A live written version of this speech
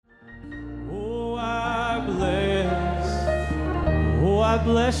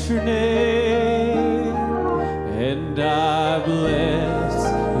bless your name, and I bless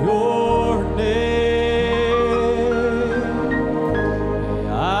your name.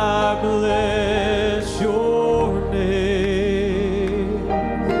 I bless your name,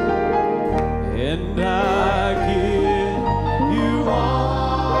 and I give you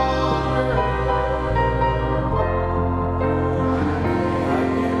honor. I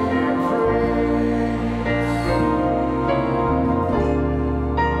give you praise.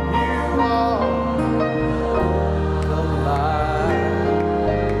 You are the light,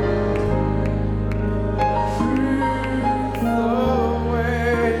 truth, the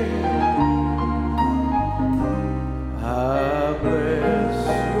way. I bless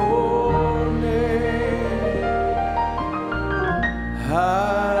your name. I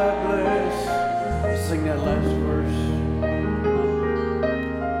bless. Sing that last verse.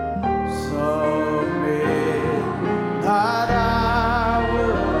 Some midnight hour.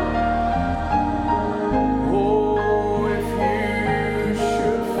 Oh, if you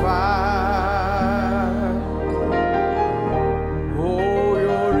should find, oh,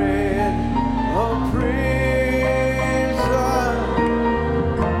 you're in a prison,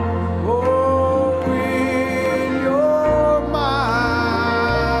 oh, in your mind,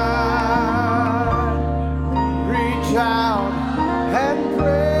 reach out and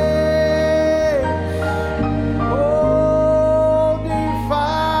pray. Oh,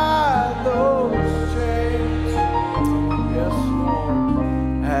 defy those chains. Yes, Lord.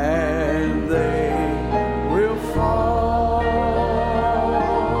 And they will fall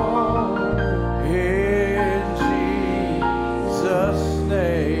in Jesus'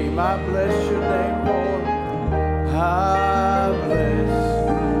 name. I bless your name, Lord. I bless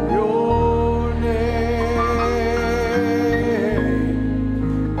your name.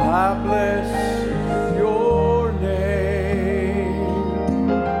 I bless your name.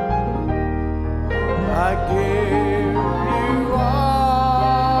 I give you honor.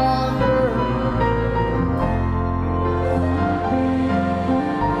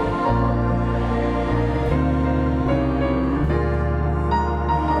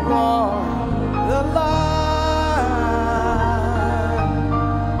 You are the light,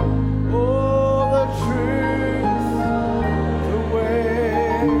 oh, the truth, the way.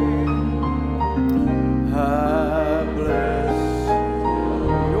 I bless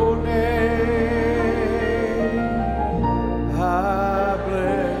your name. I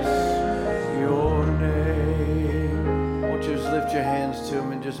bless your name. Won't you just lift your hands to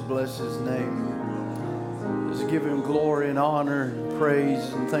him and just bless his name? Just give him glory and honor and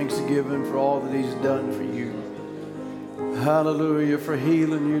praise and thanksgiving for all that he's done for you. Hallelujah, for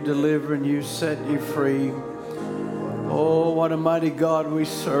healing you, delivering you, setting you free. Oh, what a mighty God we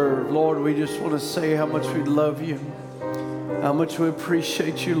serve. Lord, we just want to say how much we love you, how much we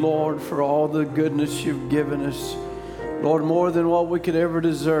appreciate you, Lord, for all the goodness you've given us. Lord, more than what we could ever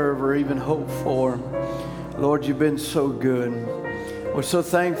deserve or even hope for. Lord, you've been so good. We're so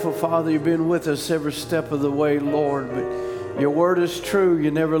thankful, Father, you've been with us every step of the way, Lord. But your word is true.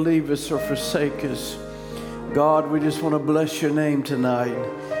 You never leave us or forsake us. God, we just want to bless your name tonight.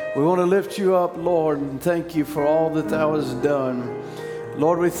 We want to lift you up, Lord, and thank you for all that thou hast done.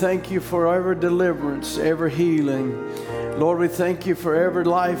 Lord, we thank you for every deliverance, every healing. Lord, we thank you for every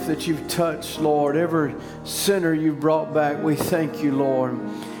life that you've touched, Lord, every sinner you've brought back. We thank you, Lord.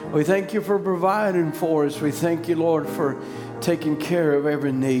 We thank you for providing for us. We thank you, Lord, for taking care of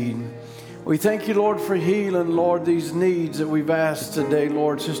every need. We thank you, Lord, for healing, Lord, these needs that we've asked today,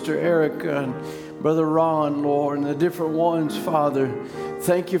 Lord. Sister Erica and Brother Ron, Lord, and the different ones, Father.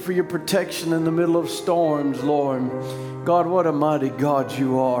 Thank you for your protection in the middle of storms, Lord. God, what a mighty God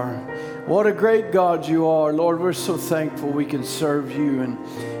you are. What a great God you are. Lord, we're so thankful we can serve you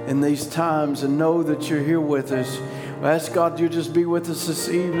in these times and know that you're here with us. We ask God you just be with us this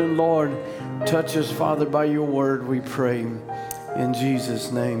evening, Lord. Touch us, Father, by your word, we pray. In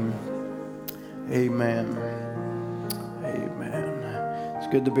Jesus' name, amen. Amen. It's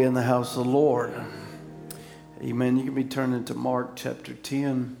good to be in the house of the Lord. Amen. You can be turning to Mark chapter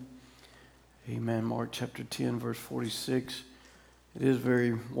 10. Amen. Mark chapter 10, verse 46. It is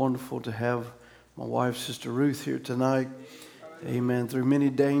very wonderful to have my wife, Sister Ruth, here tonight. Amen. Through many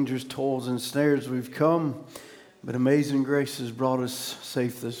dangers, toils, and snares we've come, but amazing grace has brought us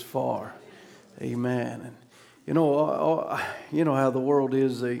safe this far. Amen. And you know how the world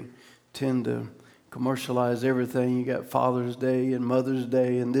is. They tend to commercialize everything. You got Father's Day and Mother's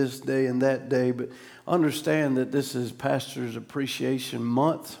Day and this day and that day, but understand that this is Pastor's Appreciation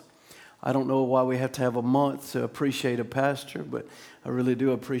Month. I don't know why we have to have a month to appreciate a pastor, but I really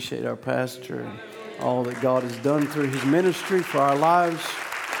do appreciate our pastor and all that God has done through His ministry for our lives.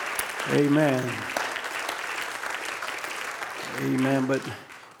 Amen. Amen. But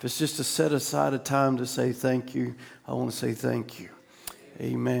if it's just to set aside a time to say thank you, I want to say thank you.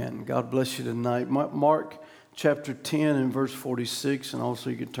 Amen. God bless you tonight. Mark chapter 10 and verse 46, and also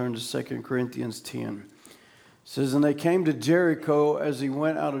you can turn to 2 Corinthians 10. It says, "And they came to Jericho. As he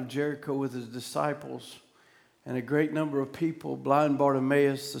went out of Jericho with his disciples, and a great number of people, blind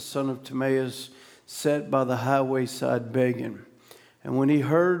Bartimaeus, the son of Timaeus, sat by the highway side begging. And when he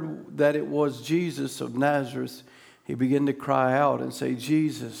heard that it was Jesus of Nazareth, he began to cry out and say,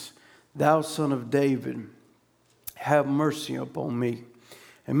 'Jesus, thou son of David, have mercy upon me.'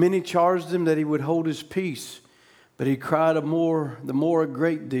 And many charged him that he would hold his peace. But he cried the more a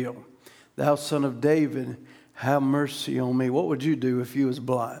great deal, 'Thou son of David, have mercy on me.'" What would you do if you was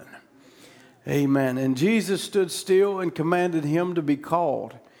blind? Amen. "And Jesus stood still and commanded him to be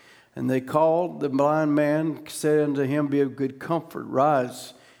called. And they called. The blind man said unto him, 'Be of good comfort,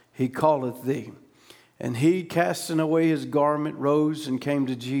 rise, he calleth thee.' And he, casting away his garment, rose and came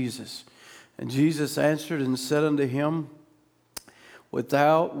to Jesus. And Jesus answered and said unto him, 'What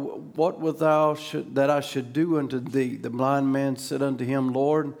wilt thou that I should do unto thee?' The blind man said unto him,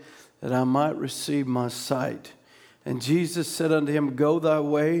 'Lord, that I might receive my sight.' And Jesus said unto him, 'Go thy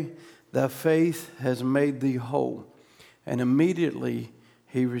way, thy faith has made thee whole.' And immediately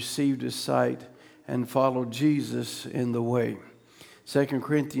he received his sight and followed Jesus in the way." 2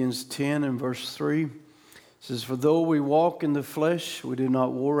 Corinthians 10 and verse 3 says, "For though we walk in the flesh, we do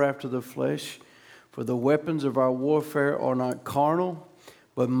not war after the flesh. For the weapons of our warfare are not carnal,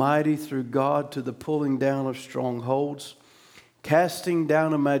 but mighty through God to the pulling down of strongholds, casting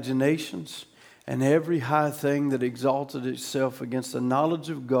down imaginations, and every high thing that exalted itself against the knowledge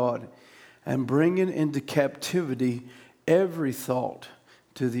of God, and bringing into captivity every thought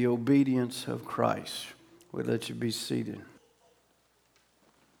to the obedience of Christ." We'll let you be seated.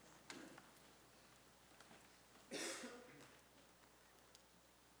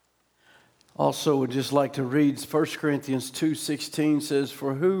 Also, would just like to read 1 Corinthians 2:16 says,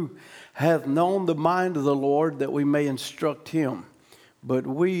 "For who hath known the mind of the Lord that we may instruct him? But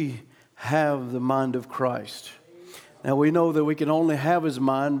we have the mind of Christ." Now we know that we can only have his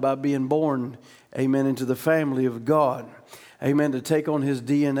mind by being born, amen, into the family of God. Amen, to take on his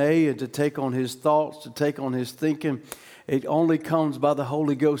DNA and to take on his thoughts, to take on his thinking. It only comes by the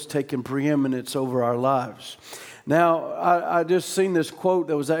Holy Ghost taking preeminence over our lives. Now, I just seen this quote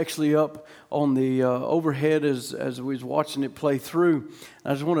that was actually up on the overhead as we was watching it play through.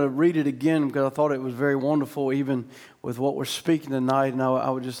 I just want to read it again because I thought it was very wonderful, even with what we're speaking tonight. And I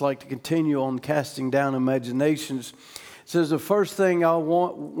would just like to continue on casting down imaginations. It says, "The first thing I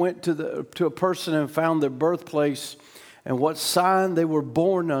went to a person and found their birthplace and what sign they were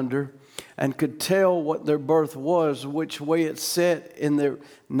born under, and could tell what their birth was, which way it set in their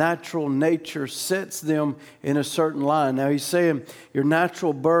natural nature sets them in a certain line." Now he's saying your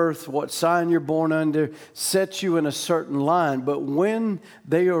natural birth, what sign you're born under, sets you in a certain line. But when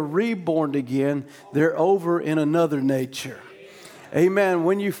they are reborn again, they're over in another nature. Amen.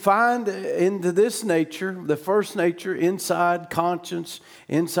 When you find into this nature, the first nature, inside conscience,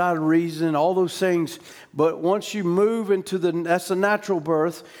 inside reason, all those things. But once you move into that's a natural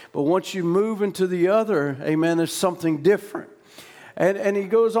birth. But once you move into the other, amen, there's something different. And he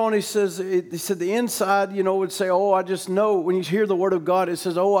goes on, he said the inside, would say, "Oh, I just know." When you hear the word of God, it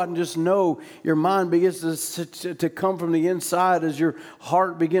says, "Oh, I just know." Your mind begins to come from the inside as your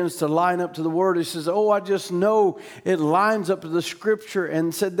heart begins to line up to the word. He says, "Oh, I just know." It lines up to the scripture,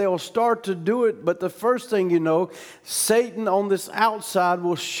 and said they'll start to do it. But the first thing you know, Satan on this outside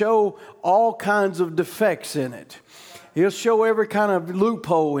will show all kinds of defects in it. He'll show every kind of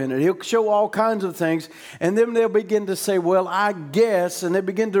loophole in it. He'll show all kinds of things. And then they'll begin to say, "Well, I guess." And they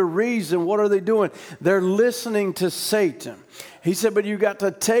begin to reason. What are they doing? They're listening to Satan. He said, but you got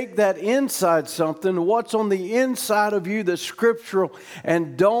to take that inside something, what's on the inside of you that's scriptural,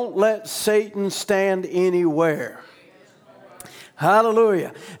 and don't let Satan stand anywhere.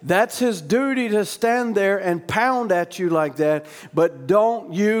 Hallelujah. That's his duty, to stand there and pound at you like that, but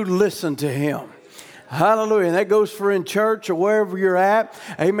don't you listen to him. Hallelujah. And that goes for in church or wherever you're at.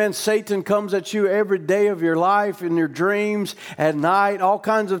 Amen. Satan comes at you every day of your life, in your dreams, at night, all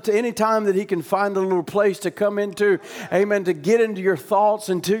kinds of, any time that he can find a little place to come into. Amen. To get into your thoughts,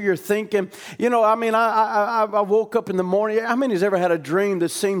 into your thinking. I woke up in the morning. How many has ever had a dream that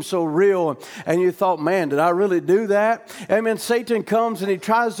seemed so real and you thought, man, did I really do that? Amen. Satan comes and he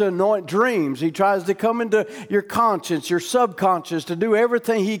tries to anoint dreams. He tries to come into your conscience, your subconscious, to do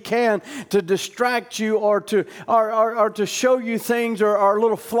everything he can to distract you you or to show you things or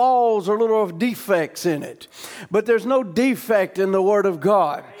little flaws or little defects in it. But there's no defect in the Word of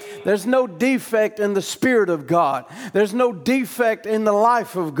God. There's no defect in the Spirit of God. There's no defect in the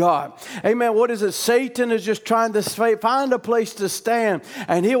life of God. Amen. What is it? Satan is just trying to find a place to stand,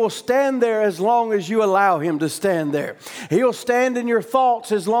 and he will stand there as long as you allow him to stand there. He'll stand in your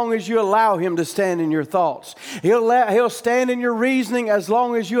thoughts as long as you allow him to stand in your thoughts. He'll stand in your reasoning as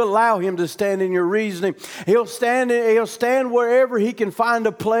long as you allow him to stand in your reasoning. He'll stand wherever he can find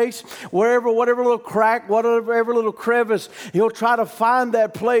a place, whatever little crack, whatever little crevice, he'll try to find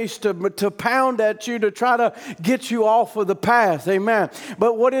that place to pound at you, to try to get you off of the path. Amen.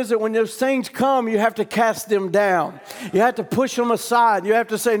 But what is it? When those things come, you have to cast them down. You have to push them aside. You have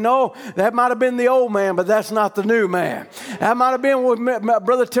to say, no, that might have been the old man, but that's not the new man. That might have been with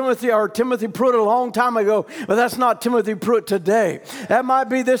Brother Timothy or Timothy Pruitt a long time ago, but that's not Timothy Pruitt today. That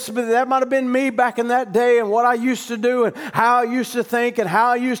might have been me back in that day and what I used to do and how I used to think and how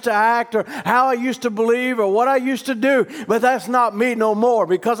I used to act or how I used to believe or what I used to do, but that's not me no more,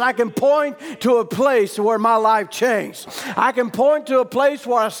 because I can point to a place where my life changed. I can point to a place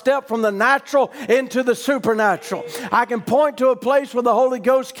where I stepped from the natural into the supernatural. I can point to a place where the Holy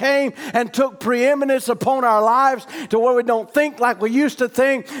Ghost came and took preeminence upon our lives to where we don't think like we used to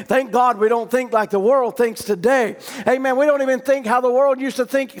think. Thank God we don't think like the world thinks today. Amen. We don't even think how the world used to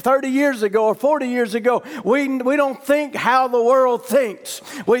think 30 years ago or 40 years ago. We don't think how the world thinks.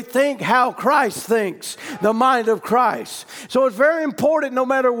 We think how Christ thinks, the mind of Christ. So it's very important, no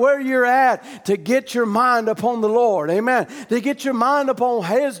matter where you're at, to get your mind upon the Lord. Amen. To get your mind upon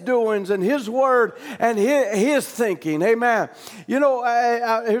His doings and His word and His thinking. Amen. You know,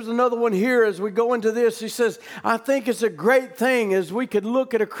 here's another one here as we go into this. He says, I think it's a great thing as we could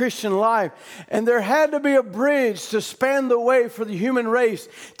look at a Christian life, and there had to be a bridge to span the way for the human race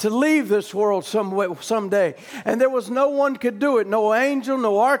to leave this world someday. And there was no one could do it. No angel,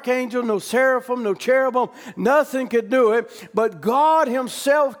 no archangel, no seraphim, no cherubim. Nothing could do it. But God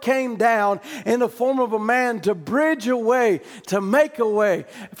Himself came down in the form of a man to bridge a way, to make a way,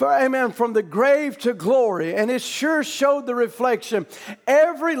 from the grave to glory. And it sure showed the reflection.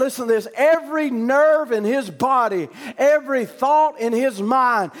 Listen to this, every nerve in His body, every thought in His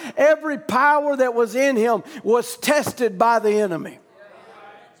mind, every power that was in Him was tested by the enemy.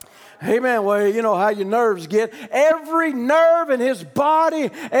 Amen. Well, you know how your nerves get. Every nerve in His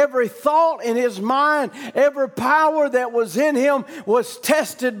body, every thought in His mind, every power that was in Him was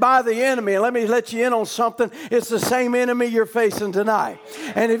tested by the enemy. And let me let you in on something. It's the same enemy you're facing tonight.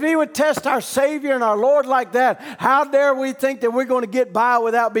 And if He would test our Savior and our Lord like that, how dare we think that we're going to get by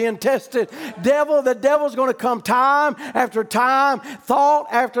without being tested? The devil's going to come time after time, thought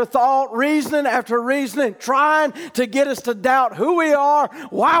after thought, reasoning after reasoning, trying to get us to doubt who we are,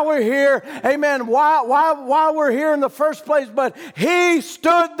 why we're here, amen, why we're here in the first place, but He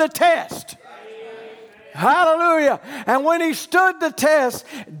stood the test. Hallelujah. And when He stood the test,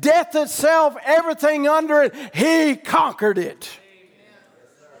 death itself, everything under it, He conquered it.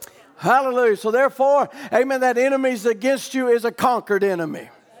 Hallelujah. So therefore, amen, that enemy's against you is a conquered enemy.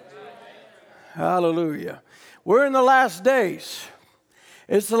 Hallelujah. We're in the last days.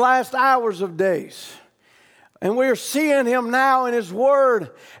 It's the last hours of days. And we're seeing Him now in His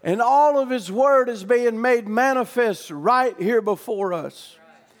Word. And all of His Word is being made manifest right here before us.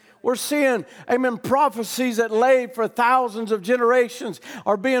 We're seeing, amen, prophecies that laid for thousands of generations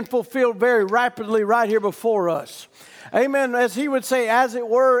are being fulfilled very rapidly right here before us. Amen. As He would say, as it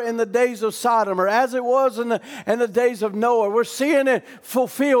were in the days of Sodom, or as it was in the days of Noah. We're seeing it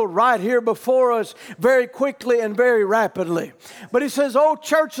fulfilled right here before us very quickly and very rapidly. But He says, oh,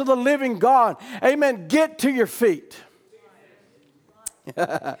 church of the living God, amen, get to your feet.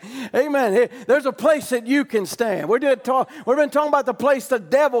 Amen. There's a place that you can stand. We've been talking about the place the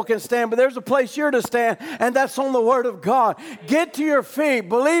devil can stand, but there's a place you're to stand, and that's on the Word of God. Get to your feet.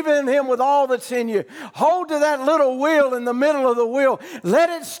 Believe in Him with all that's in you. Hold to that little wheel in the middle of the wheel. Let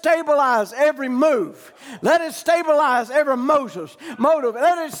it stabilize every move. Let it stabilize every motive.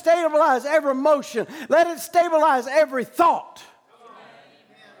 Let it stabilize every motion. Let it stabilize every thought.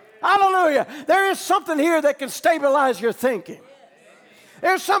 Hallelujah. There is something here that can stabilize your thinking.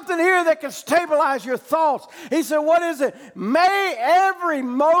 There's something here that can stabilize your thoughts. He said, what is it? May every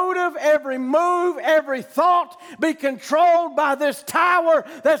motive, every move, every thought be controlled by this tower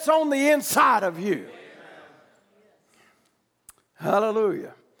that's on the inside of you.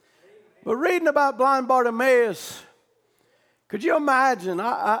 Hallelujah. But reading about blind Bartimaeus, could you imagine?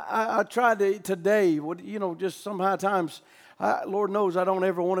 I tried to today, just sometimes, Lord knows I don't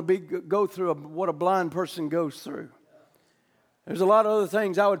ever want to go through what a blind person goes through. There's a lot of other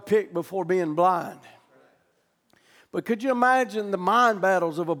things I would pick before being blind. But could you imagine the mind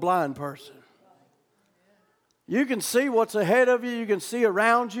battles of a blind person? You can see what's ahead of you. You can see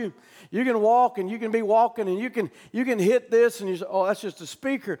around you. You can walk and you can be walking and you can hit this and you say, oh, that's just a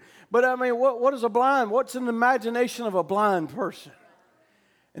speaker. But I mean, what is a blind? What's in the imagination of a blind person?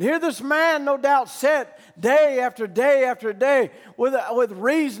 And here this man, no doubt, sat day after day after day with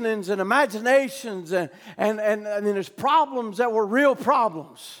reasonings and imaginations and there's problems that were real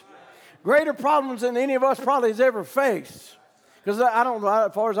problems. Greater problems than any of us probably has ever faced. Because I don't know,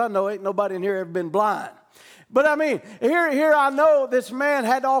 as far as I know, ain't nobody in here ever been blind. But I mean, here I know this man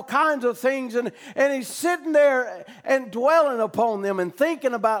had all kinds of things, and he's sitting there and dwelling upon them and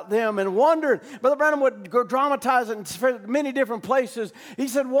thinking about them and wondering. Brother Branham would go dramatize it in many different places. He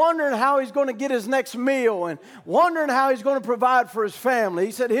said, wondering how he's going to get his next meal and wondering how he's going to provide for his family.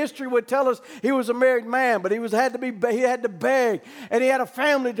 He said history would tell us he was a married man, but he had to beg, and he had a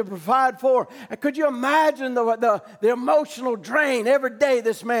family to provide for. And could you imagine the emotional drain every day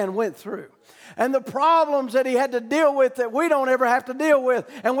this man went through? And the problems that he had to deal with that we don't ever have to deal with,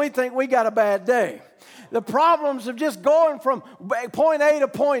 and we think we got a bad day. The problems of just going from point A to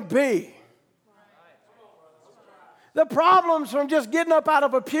point B. The problems from just getting up out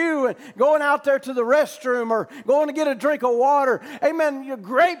of a pew and going out there to the restroom or going to get a drink of water. Amen.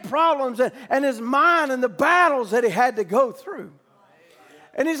 Great problems and his mind and the battles that he had to go through.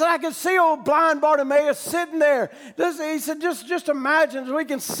 And he said, I can see old blind Bartimaeus sitting there. He said, just imagine so we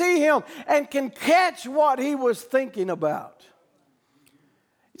can see him and can catch what he was thinking about.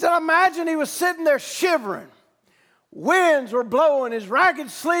 He said, imagine he was sitting there shivering. Winds were blowing, his ragged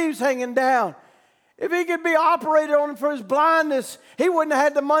sleeves hanging down. If he could be operated on for his blindness, he wouldn't have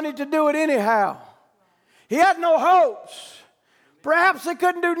had the money to do it anyhow. He had no hopes. Perhaps they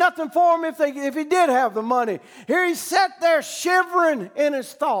couldn't do nothing for him if he did have the money. Here he sat there shivering in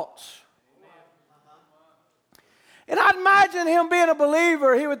his thoughts. And I'd imagine him being a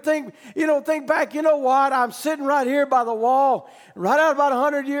believer. He would think back, you know what? I'm sitting right here by the wall. Right out about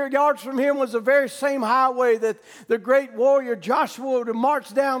 100 yards from him was the very same highway that the great warrior Joshua would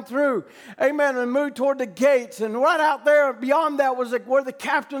march down through. Amen. And move toward the gates. And right out there beyond that was where the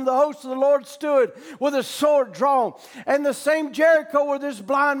captain of the host of the Lord stood with a sword drawn. And the same Jericho where this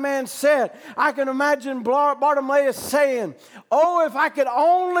blind man sat. I can imagine Bartimaeus saying, oh, if I could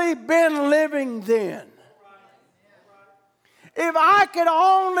only been living then. If I could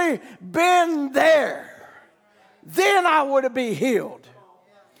only been there, then I would have been healed.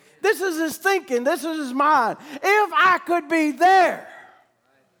 This is his thinking. This is his mind. If I could be there.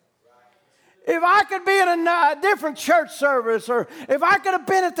 If I could be in a different church service, or if I could have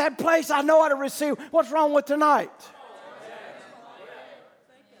been at that place, I know how to receive. What's wrong with tonight?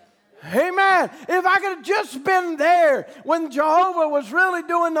 Amen. If I could have just been there when Jehovah was really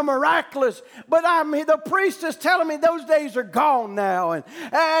doing the miraculous. But the priest is telling me those days are gone now.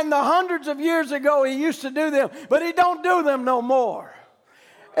 And the hundreds of years ago he used to do them. But he don't do them no more.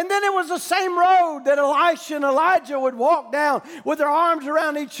 And then it was the same road that Elisha and Elijah would walk down with their arms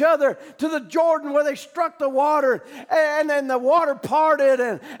around each other to the Jordan where they struck the water and then the water parted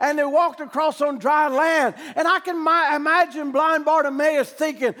and they walked across on dry land. And I can imagine blind Bartimaeus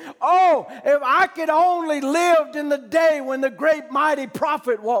thinking, oh, if I could only lived in the day when the great mighty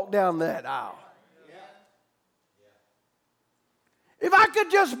prophet walked down that aisle. If I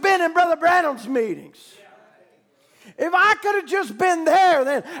could just been in Brother Branham's meetings. If I could have just been there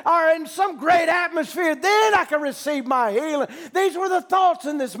then, or in some great atmosphere, then I could receive my healing. These were the thoughts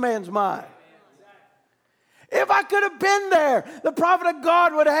in this man's mind. If I could have been there, the prophet of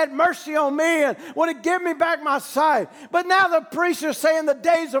God would have had mercy on me and would have given me back my sight. But now the priests are saying the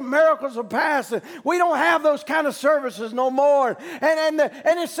days of miracles are past. And we don't have those kind of services no more. And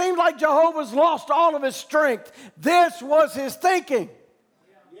it seems like Jehovah's lost all of his strength. This was his thinking.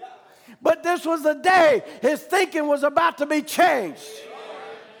 But this was the day his thinking was about to be changed.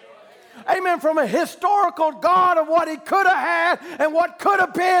 Amen. From a historical God of what he could have had and what could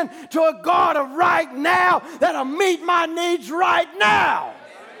have been to a God of right now that'll meet my needs right now.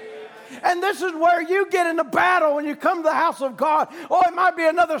 And this is where you get in the battle when you come to the house of God. Oh, it might be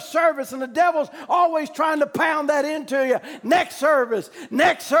another service, and the devil's always trying to pound that into you. Next service,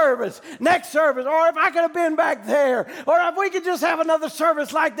 next service, next service. Or if I could have been back there. Or if we could just have another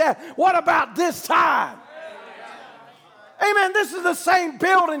service like that. What about this time? Amen. This is the same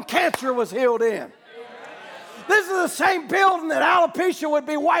building cancer was healed in. This is the same building that alopecia would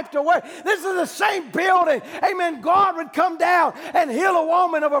be wiped away. This is the same building. Amen. God would come down and heal a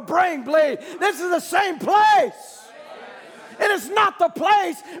woman of a brain bleed. This is the same place. And it's not the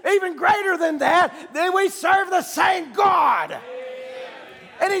place, even greater than that we serve the same God.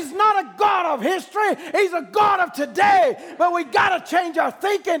 And He's not a God of history. He's a God of today. But we got to change our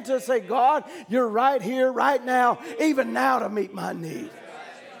thinking to say, God, you're right here, right now, even now to meet my need.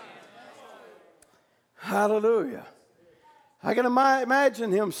 Hallelujah. I can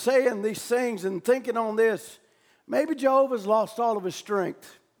imagine him saying these things and thinking on this. Maybe Jehovah's lost all of his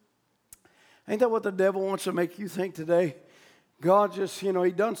strength. Ain't that what the devil wants to make you think today? God just, he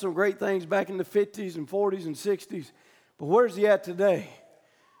done some great things back in the 50s and 40s and 60s. But where's he at today?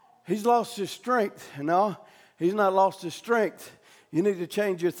 He's lost his strength. No, he's not lost his strength. You need to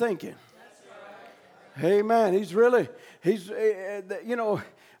change your thinking. Amen.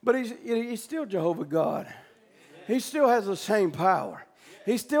 But he's still Jehovah God. He still has the same power.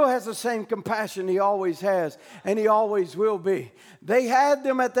 He still has the same compassion he always has, and he always will be. They had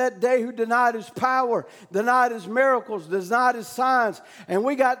them at that day who denied his power, denied his miracles, denied his signs, and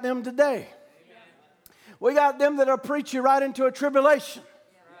we got them today. We got them that are preaching right into a tribulation.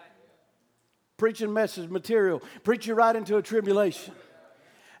 Preaching message material, preaching right into a tribulation.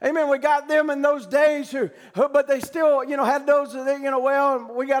 Amen. We got them in those days but they still, had those,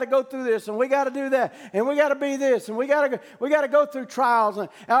 well, we got to go through this and we got to do that and we got to be this and we got to go through trials and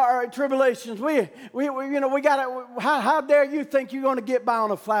tribulations. We got to. How dare you think you're going to get by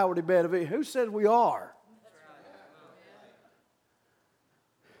on a flowery bed of it? Who says we are?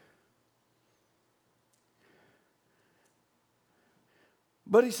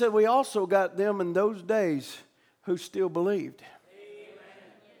 But he said we also got them in those days who still believed.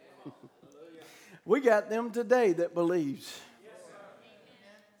 We got them today that believes.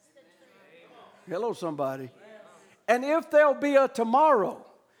 Hello, somebody. And if there'll be a tomorrow,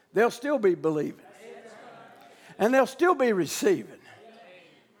 they'll still be believing. And they'll still be receiving.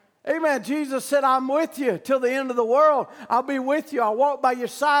 Amen. Jesus said, I'm with you till the end of the world. I'll be with you. I'll walk by your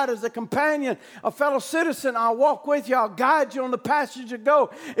side as a companion, a fellow citizen. I'll walk with you. I'll guide you on the passage you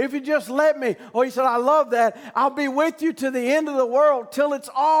go. If you just let me. Oh, he said, I love that. I'll be with you to the end of the world. Till it's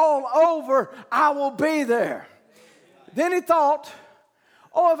all over, I will be there. Then he thought,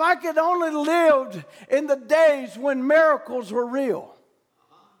 if I could only lived in the days when miracles were real.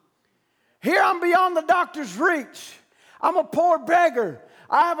 Here I'm beyond the doctor's reach. I'm a poor beggar.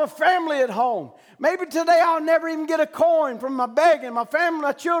 I have a family at home. Maybe today I'll never even get a coin from my begging. My family,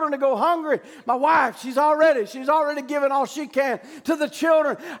 my children to go hungry. My wife, she's already given all she can to the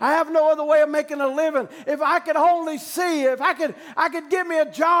children. I have no other way of making a living. If I could only see, if I could get me a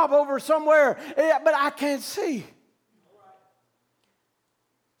job over somewhere, but I can't see.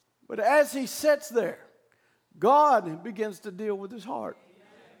 But as he sits there, God begins to deal with his heart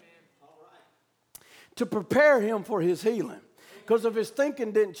to prepare him for his healing. Because if his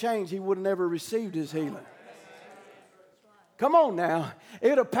thinking didn't change, he would have never received his healing. Come on now. It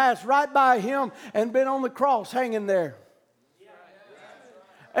would have passed right by him and been on the cross hanging there.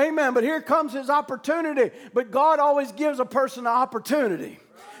 Amen. But here comes his opportunity. But God always gives a person an opportunity.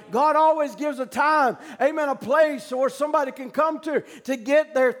 God always gives a time, amen, a place where somebody can come to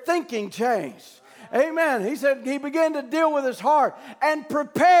get their thinking changed. Amen. He said he began to deal with his heart and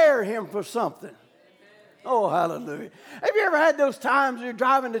prepare him for something. Oh, hallelujah. Have you ever had those times you're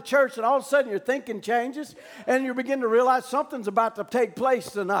driving to church and all of a sudden your thinking changes and you begin to realize something's about to take place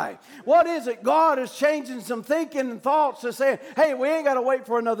tonight? What is it? God is changing some thinking and thoughts and saying, hey, we ain't got to wait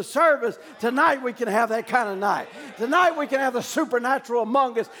for another service. Tonight we can have that kind of night. Tonight we can have the supernatural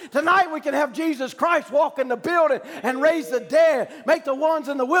among us. Tonight we can have Jesus Christ walk in the building and raise the dead, make the ones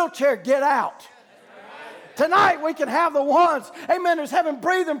in the wheelchair get out. Tonight we can have the ones, amen, who's having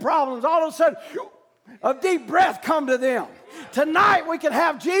breathing problems. All of a sudden, a deep breath come to them. Tonight we can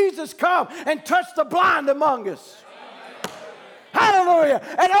have Jesus come and touch the blind among us. Hallelujah.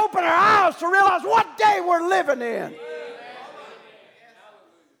 And open our eyes to realize what day we're living in.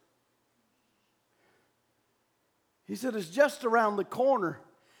 He said it's just around the corner.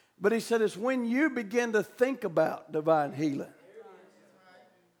 But he said it's when you begin to think about divine healing.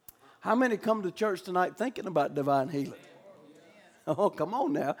 How many come to church tonight thinking about divine healing? Oh, come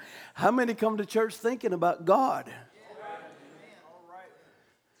on now. How many come to church thinking about God?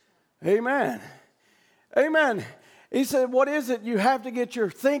 Amen. Amen. He said, what is it? You have to get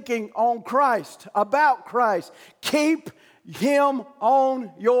your thinking on Christ, about Christ. Keep him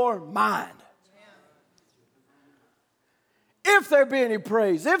on your mind. If there be any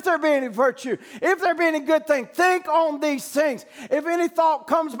praise, if there be any virtue, if there be any good thing, think on these things. If any thought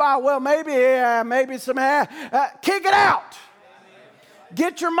comes by, well, maybe some, kick it out.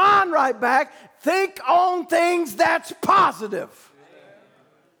 Get your mind right back. Think on things that's positive.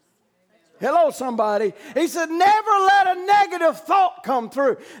 Hello, somebody. He said, never let a negative thought come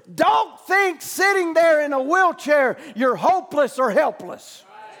through. Don't think sitting there in a wheelchair you're hopeless or helpless.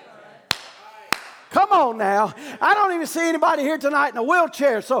 Come on now. I don't even see anybody here tonight in a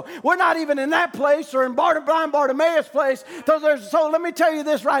wheelchair, so we're not even in that place or in blind Bartimaeus' place. So let me tell you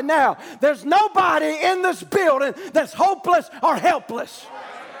this right now. There's nobody in this building that's hopeless or helpless.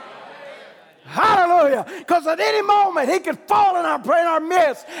 Hallelujah. Because at any moment, he could fall in our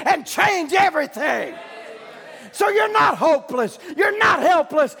midst and change everything. So you're not hopeless. You're not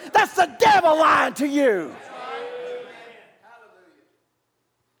helpless. That's the devil lying to you.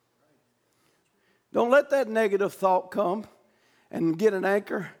 Don't let that negative thought come and get an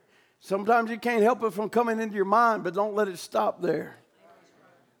anchor. Sometimes you can't help it from coming into your mind, but don't let it stop there.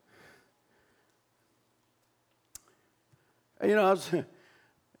 You know,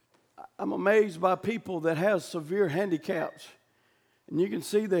 I'm amazed by people that have severe handicaps. And you can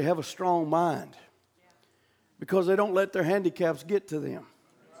see they have a strong mind because they don't let their handicaps get to them.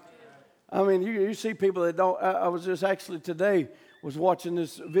 I mean, you see people that don't. I was just actually today was watching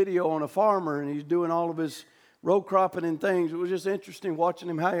this video on a farmer, and he's doing all of his row cropping and things. It was just interesting watching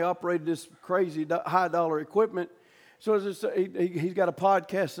him how he operated this crazy high-dollar equipment. So it's just, he's got a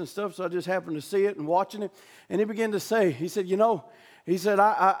podcast and stuff, so I just happened to see it and watching it. And he began to say, he said, you know, he said,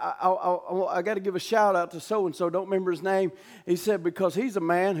 I got to give a shout-out to so-and-so, don't remember his name. He said, because he's a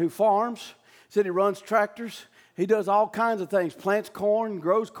man who farms. He said he runs tractors. He does all kinds of things, plants corn,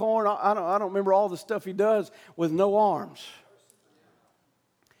 grows corn. I don't remember all the stuff he does with no arms.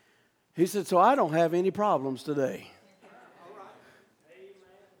 He said, so I don't have any problems today.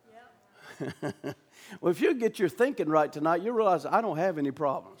 Well, if you get your thinking right tonight, you'll realize I don't have any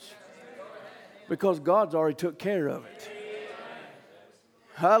problems because God's already took care of it.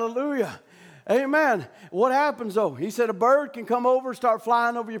 Hallelujah. Amen. What happens though? He said a bird can come over, start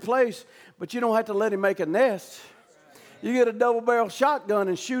flying over your place, but you don't have to let him make a nest. You get a double-barrel shotgun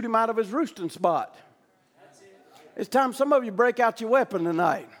and shoot him out of his roosting spot. It's time some of you break out your weapon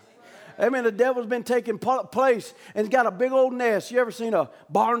tonight. Amen. The devil's been taking place and he's got a big old nest. You ever seen a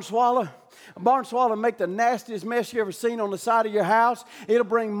barn swallow? A barn swallow make the nastiest mess you ever seen on the side of your house. It'll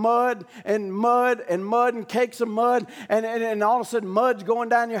bring mud and cakes of mud. And all of a sudden mud's going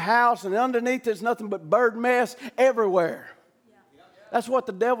down your house. And underneath there's nothing but bird mess everywhere. That's what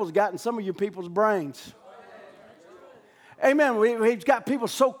the devil's got in some of you people's brains. Amen. We've got people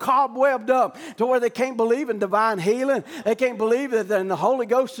so cobwebbed up to where they can't believe in divine healing. They can't believe that the Holy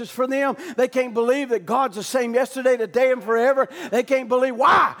Ghost is for them. They can't believe that God's the same yesterday, today, and forever. They can't believe.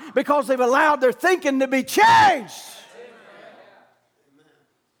 Why? Because they've allowed their thinking to be changed.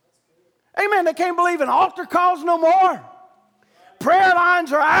 Amen. They can't believe in altar calls no more. Prayer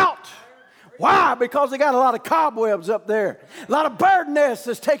lines are out. Why? Because they got a lot of cobwebs up there. A lot of bird nests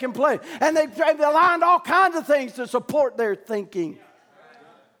that's taking place. And they've aligned all kinds of things to support their thinking.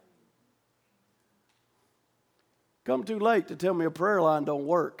 Come too late to tell me a prayer line don't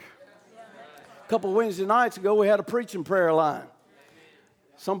work. A couple of Wednesday nights ago, we had a preaching prayer line.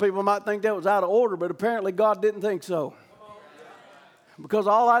 Some people might think that was out of order, but apparently God didn't think so. Because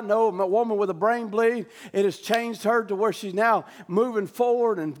all I know, a woman with a brain bleed, it has changed her to where she's now moving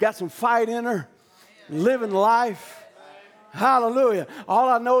forward and got some fight in her, living life. Hallelujah. All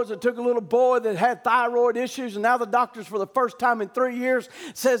I know is it took a little boy that had thyroid issues, and now the doctors for the first time in 3 years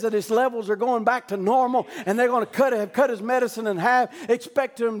says that his levels are going back to normal, and they're going to cut his medicine in half,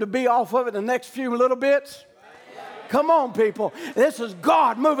 expect him to be off of it in the next few little bits. Come on, people. This is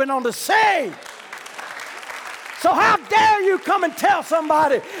God moving on the scene. So how dare you come and tell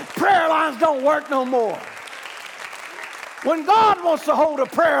somebody prayer lines don't work no more? When God wants to hold a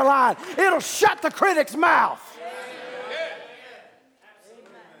prayer line, it'll shut the critic's mouth.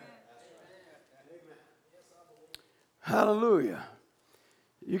 Hallelujah.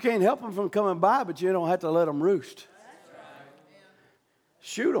 You can't help them from coming by, but you don't have to let them roost.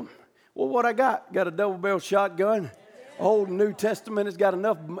 Shoot them. Well, what I got? Got a double-barrel shotgun. Old and New Testament has got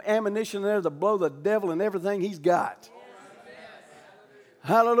enough ammunition there to blow the devil and everything he's got.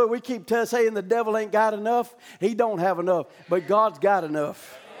 Hallelujah. We keep saying the devil ain't got enough. He don't have enough, but God's got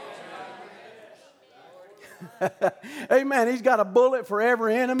enough. Amen. He's got a bullet for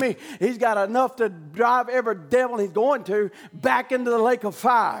every enemy. He's got enough to drive every devil he's going to back into the lake of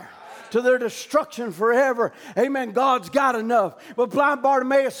fire, to their destruction forever. Amen. God's got enough. But blind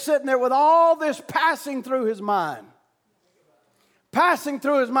Bartimaeus sitting there with all this passing through his mind. Passing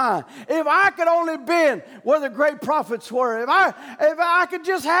through his mind. If I could only been where the great prophets were, if I could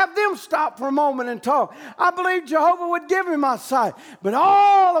just have them stop for a moment and talk, I believe Jehovah would give him my sight. But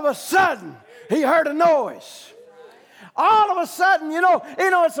all of a sudden, he heard a noise. All of a sudden, you know,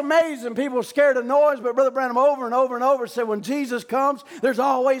 it's amazing. People are scared of noise, but Brother Branham over and over and over said when Jesus comes, there's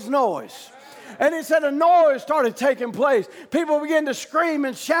always noise. And it said a noise started taking place. People began to scream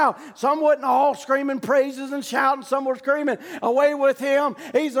and shout. Some wasn't all screaming praises and shouting. Some were screaming, away with him.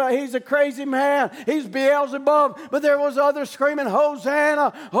 He's a crazy man. He's Beelzebub. But there was others screaming,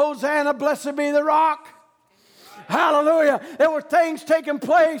 Hosanna, Hosanna, blessed be the rock. Hallelujah. There were things taking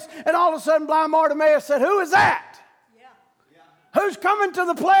place. And all of a sudden, blind Bartimaeus said, who is that? Who's coming to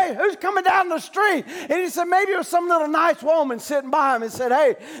the place? Who's coming down the street? And he said, maybe it was some little nice woman sitting by him and said,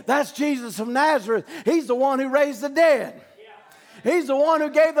 hey, that's Jesus of Nazareth. He's the one who raised the dead. He's the one who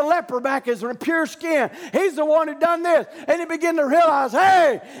gave the leper back his pure skin. He's the one who done this. And he began to realize,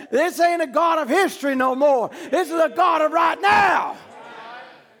 hey, this ain't a God of history no more. This is a God of right now.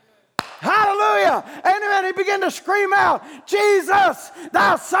 Hallelujah. And then he began to scream out, Jesus,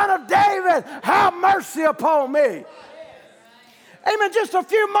 thou son of David, have mercy upon me. Amen. Just a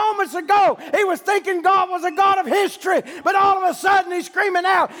few moments ago, he was thinking God was a God of history. But all of a sudden, he's screaming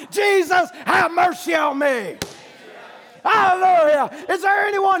out, Jesus, have mercy on me. Hallelujah. Is there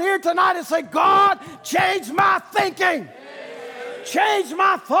anyone here tonight that say, God, change my thinking? Change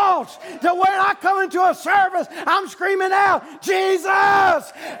my thoughts. That when I come into a service, I'm screaming out, Jesus,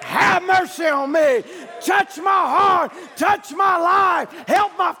 have mercy on me. Touch my heart. Touch my life.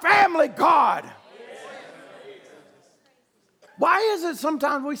 Help my family, God. Why is it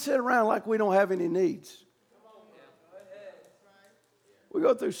sometimes we sit around like we don't have any needs? We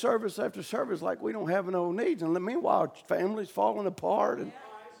go through service after service like we don't have no needs. And meanwhile, families falling apart and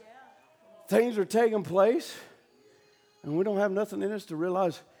things are taking place. And we don't have nothing in us to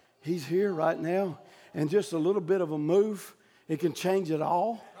realize he's here right now. And just a little bit of a move, it can change it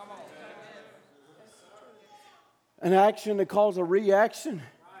all. An action that calls a reaction.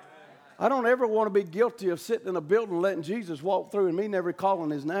 I don't ever want to be guilty of sitting in a building and letting Jesus walk through and me never calling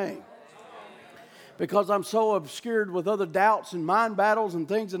his name. Because I'm so obscured with other doubts and mind battles and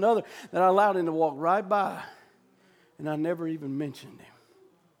things and other that I allowed him to walk right by. And I never even mentioned him.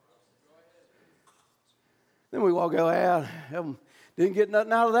 Then we walk out, didn't get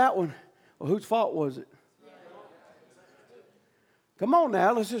nothing out of that one. Well, whose fault was it? Come on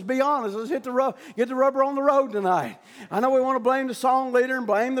now, let's just be honest. Let's get the rubber on the road tonight. I know we want to blame the song leader and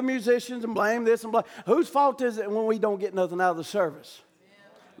blame the musicians and blame this and blame. Whose fault is it when we don't get nothing out of the service?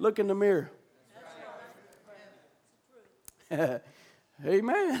 Look in the mirror.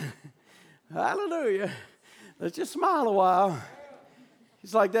 Amen. Hallelujah. Let's just smile a while.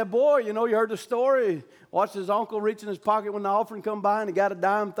 It's like that boy, you heard the story. Watched his uncle reach in his pocket when the offering come by and he got a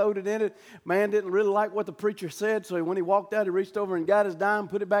dime, throwed it in it. Man didn't really like what the preacher said, so when he walked out, he reached over and got his dime,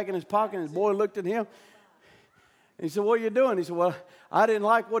 put it back in his pocket, and his boy looked at him. And he said, what are you doing? He said, well, I didn't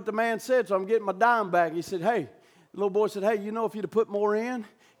like what the man said, so I'm getting my dime back. He said, hey, the little boy said, hey, if you'd have put more in,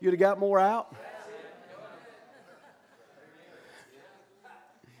 you'd have got more out.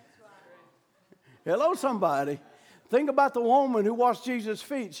 Hello, somebody. Think about the woman who washed Jesus'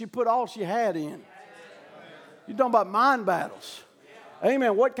 feet. She put all she had in. You're talking about mind battles.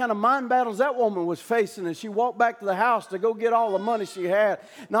 Amen. What kind of mind battles that woman was facing as she walked back to the house to go get all the money she had,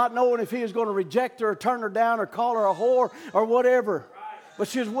 not knowing if he was going to reject her or turn her down or call her a whore or whatever. But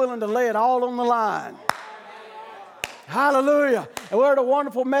she was willing to lay it all on the line. Hallelujah. And we heard a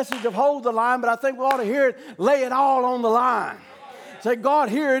wonderful message of hold the line, but I think we ought to hear it, lay it all on the line. Say, God,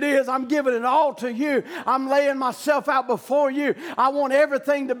 here it is. I'm giving it all to you. I'm laying myself out before you. I want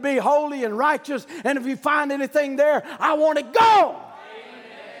everything to be holy and righteous. And if you find anything there, I want it gone.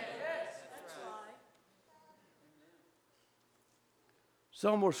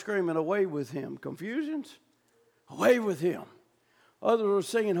 Some were screaming, away with him. Confusions? Away with him. Others were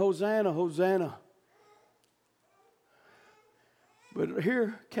singing, Hosanna, Hosanna. But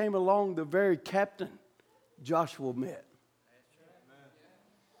here came along the very captain Joshua met.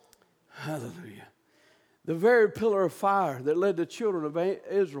 Hallelujah. The very pillar of fire that led the children of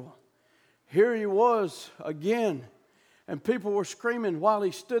Israel. Here he was again. And people were screaming while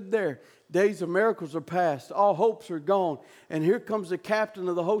he stood there. Days of miracles are past. All hopes are gone. And here comes the captain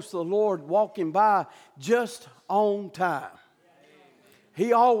of the host of the Lord walking by just on time.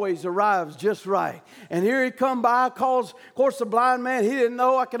 He always arrives just right. And here he come by, calls, of course, the blind man. He didn't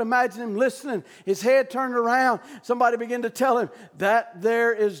know. I can imagine him listening. His head turned around. Somebody began to tell him, that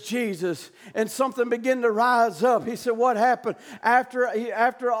there is Jesus. And something began to rise up. He said, what happened?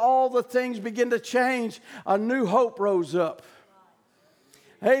 After all the things began to change, a new hope rose up.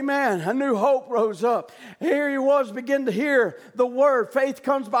 Amen. A new hope rose up. Here he was, begin to hear the word. Faith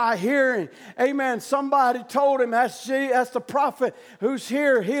comes by hearing. Amen. Somebody told him, that's the prophet who's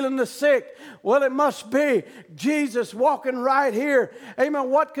here healing the sick. Well, it must be Jesus walking right here. Amen.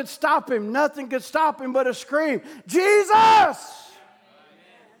 What could stop him? Nothing could stop him but a scream. Jesus!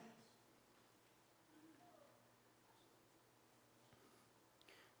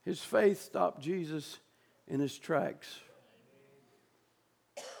 His faith stopped Jesus in his tracks.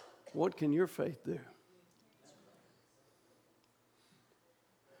 What can your faith do?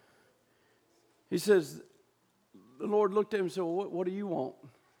 He says, the Lord looked at him and said, well, what do you want?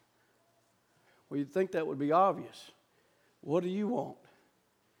 Well, you'd think that would be obvious. What do you want?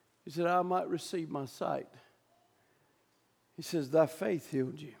 He said, I might receive my sight. He says, thy faith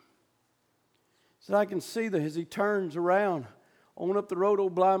healed you. He said, I can see that as he turns around, on up the road,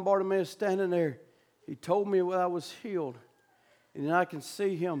 old blind Bartimaeus standing there. He told me I was healed. And then I can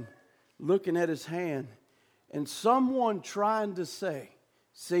see him looking at his hand. And someone trying to say,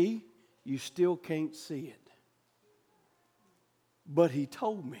 see, you still can't see it. But he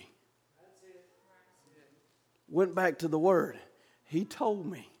told me. Went back to the word. He told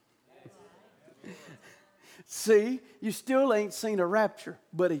me. See, you still ain't seen a rapture,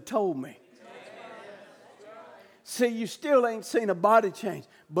 but he told me. See, you still ain't seen a body change,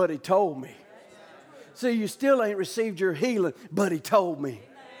 but he told me. See, you still ain't received your healing, but he told me.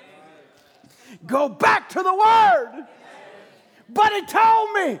 Go back to the word. But he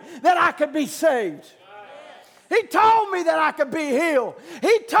told me that I could be saved. He told me that I could be healed.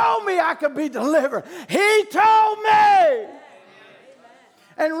 He told me I could be delivered. He told me.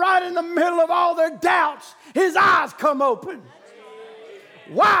 And right in the middle of all their doubts, his eyes come open.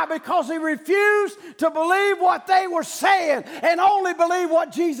 Why? Because he refused to believe what they were saying and only believe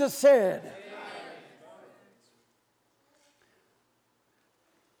what Jesus said.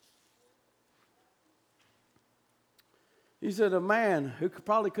 He said a man who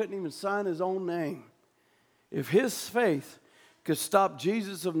probably couldn't even sign his own name, if his faith could stop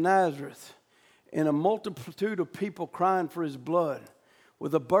Jesus of Nazareth and a multitude of people crying for his blood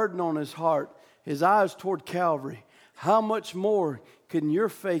with a burden on his heart, his eyes toward Calvary, how much more can your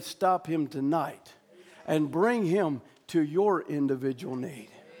faith stop him tonight and bring him to your individual need?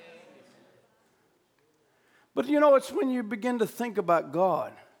 But you know, it's when you begin to think about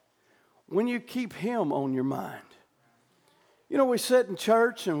God, when you keep him on your mind. You know, we sit in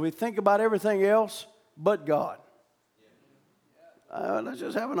church and we think about everything else but God. Let's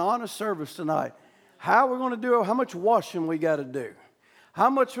just have an honest service tonight. How are we going to do it? How much washing we got to do? How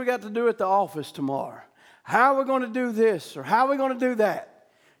much we got to do at the office tomorrow? How are we going to do this or how are we going to do that?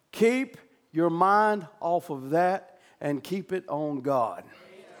 Keep your mind off of that and keep it on God.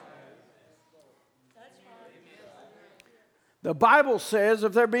 The Bible says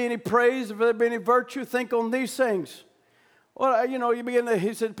if there be any praise, if there be any virtue, think on these things. Well, you know,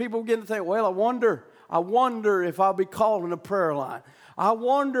 he said people begin to think, well, I wonder if I'll be called in a prayer line. I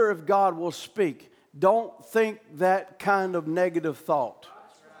wonder if God will speak. Don't think that kind of negative thought.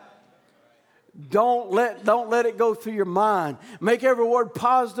 Don't let it go through your mind. Make every word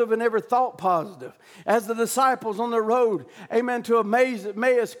positive and every thought positive. As the disciples on the road, amen, to Emmaus,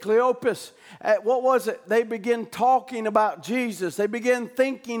 Cleopas, what was it? They began talking about Jesus. They began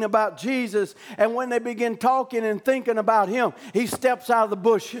thinking about Jesus. And when they begin talking and thinking about him, he steps out of the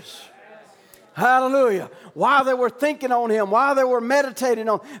bushes. Hallelujah. While they were thinking on him, while they were meditating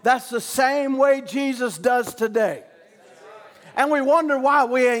on him, that's the same way Jesus does today. And we wonder why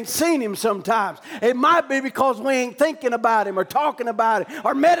we ain't seen him sometimes. It might be because we ain't thinking about him or talking about him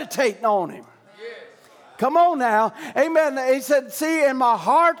or meditating on him. Come on now. Amen. He said, see, in my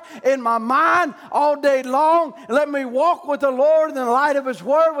heart, in my mind, all day long, let me walk with the Lord in the light of his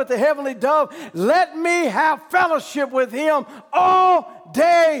word with the heavenly dove. Let me have fellowship with him all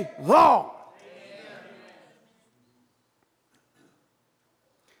day long.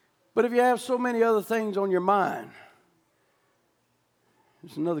 But if you have so many other things on your mind,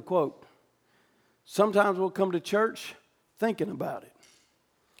 here's another quote. Sometimes we'll come to church thinking about it.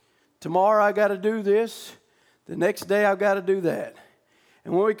 Tomorrow I got to do this. The next day I've got to do that.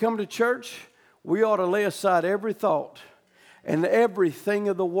 And when we come to church, we ought to lay aside every thought and everything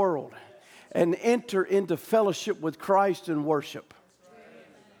of the world and enter into fellowship with Christ and worship.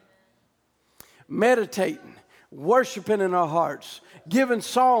 Meditating, worshiping in our hearts, giving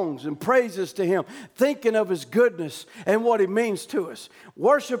songs and praises to him, thinking of his goodness and what he means to us,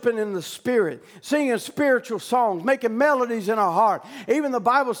 worshiping in the Spirit, singing spiritual songs, making melodies in our heart. Even the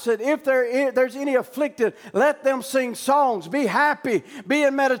Bible said, if there's any afflicted, let them sing songs. Be happy, be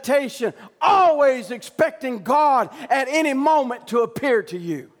in meditation, always expecting God at any moment to appear to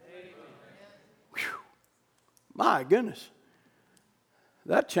you. Whew. My goodness.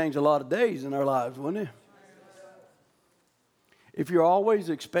 That changed a lot of days in our lives, wouldn't it? If you're always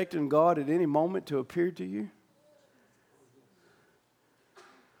expecting God at any moment to appear to you,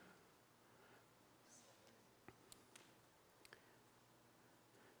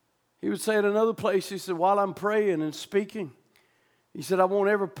 he would say at another place, he said, while I'm praying and speaking, He said, I want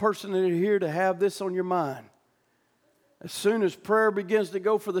every person here to have this on your mind. As soon as prayer begins to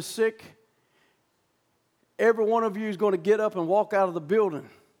go for the sick, every one of you is going to get up and walk out of the building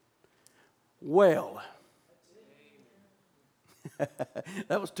well.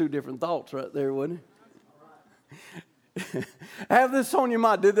 That was two different thoughts right there, wasn't it? Have this on your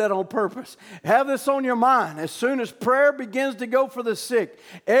mind. Did that on purpose. Have this on your mind. As soon as prayer begins to go for the sick,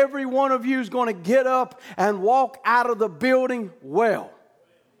 every one of you is going to get up and walk out of the building well.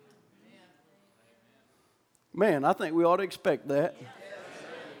 Man, I think we ought to expect that.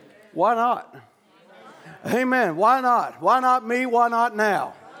 Why not? Amen. Why not? Why not me? Why not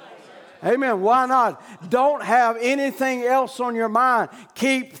now? Amen. Why not? Don't have anything else on your mind.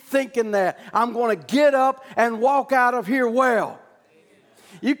 Keep thinking that. I'm going to get up and walk out of here well.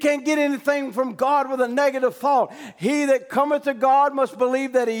 You can't get anything from God with a negative thought. He that cometh to God must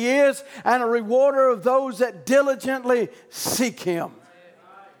believe that He is, and a rewarder of those that diligently seek Him.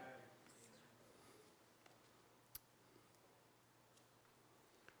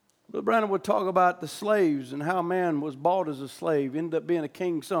 Brother Brandon would talk about the slaves and how man was bought as a slave, ended up being a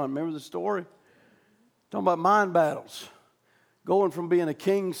king's son. Remember the story? Talking about mind battles, going from being a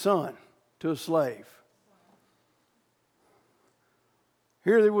king's son to a slave.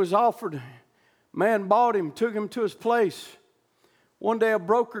 Here he was offered, man bought him, took him to his place. One day a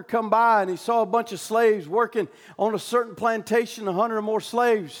broker come by and he saw a bunch of slaves working on a certain plantation, 100 or more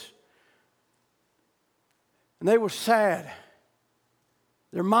slaves. And they were sad.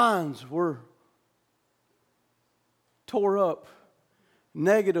 Their minds were tore up,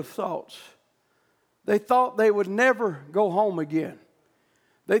 negative thoughts. They thought they would never go home again.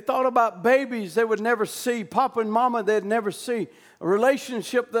 They thought about babies they would never see, Papa and Mama they'd never see, the relations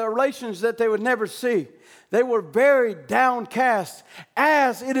that they would never see. They were very downcast,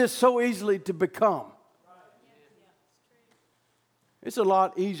 as it is so easily to become. It's a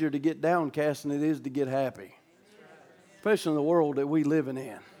lot easier to get downcast than it is to get happy. Especially in the world that we living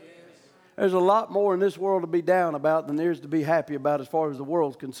in. There's a lot more in this world to be down about than there is to be happy about as far as the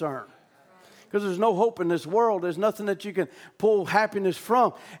world's concerned. Because there's no hope in this world. There's nothing that you can pull happiness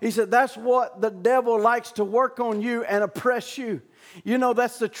from. He said that's what the devil likes to work on you and oppress you. You know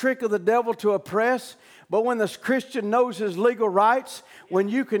that's the trick of the devil, to oppress. But when this Christian knows his legal rights, when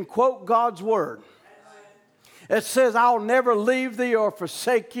you can quote God's word, it says, I'll never leave thee or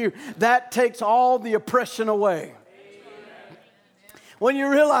forsake you. That takes all the oppression away. When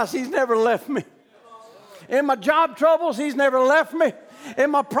you realize He's never left me. In my job troubles, He's never left me. In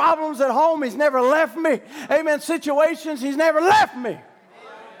my problems at home, He's never left me. Amen. Situations, He's never left me.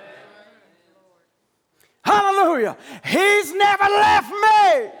 Hallelujah. He's never left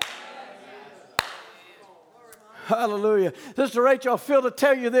me. Hallelujah. Sister Rachel, I feel to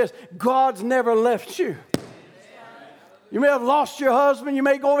tell you this. God's never left you. You may have lost your husband. You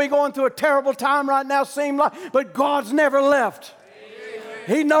may be going through a terrible time right now, but God's never left.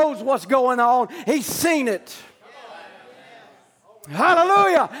 He knows what's going on. He's seen it.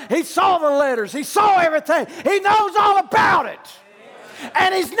 Hallelujah. He saw the letters. He saw everything. He knows all about it.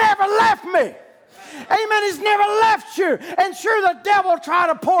 And He's never left me. Amen. He's never left you. And sure, the devil will try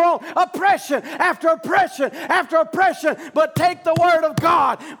to pour on oppression after oppression after oppression. But take the word of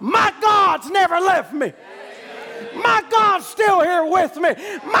God. My God's never left me. My God's still here with me.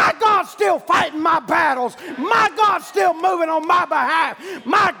 My God's still fighting my battles. My God's still moving on my behalf.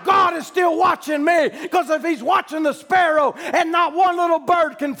 My God is still watching me. Because if He's watching the sparrow and not one little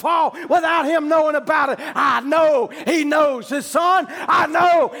bird can fall without Him knowing about it, I know He knows His son. I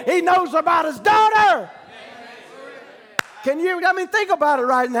know He knows about His daughter. Think about it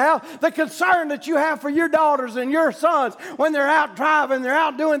right now. The concern that you have for your daughters and your sons when they're out driving, they're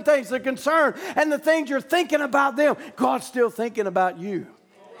out doing things, the concern and the things you're thinking about them, God's still thinking about you.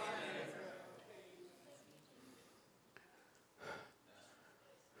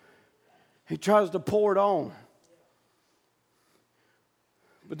 He tries to pour it on.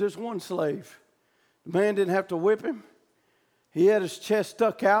 But there's one slave. The man didn't have to whip him. He had his chest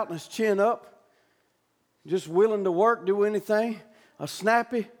stuck out and his chin up. Just willing to work, do anything. A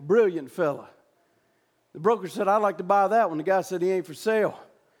snappy, brilliant fella. The broker said, I'd like to buy that one. The guy said, he ain't for sale.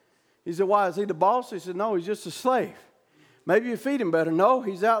 He said, why, is he the boss? He said, no, he's just a slave. Maybe you feed him better. No,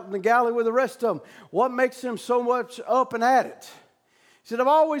 he's out in the galley with the rest of them. What makes him so much up and at it? He said, I've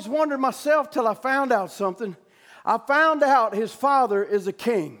always wondered myself till I found out something. I found out his father is a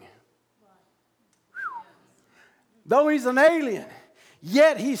king. Though he's an alien,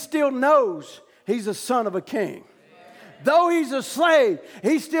 yet he still knows he's a son of a king. Though he's a slave,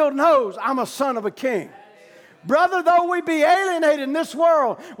 he still knows I'm a son of a king. Brother, though we be alienated in this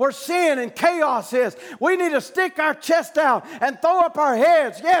world where sin and chaos is, we need to stick our chest out and throw up our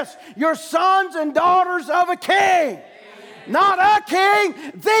heads. Yes, you're sons and daughters of a king. Not a king,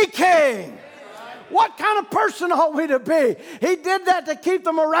 the king. What kind of person ought we to be? He did that to keep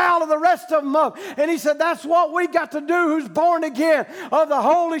the morale of the rest of them up. And he said, that's what we got to do who's born again of the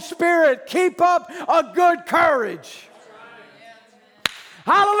Holy Spirit. Keep up a good courage.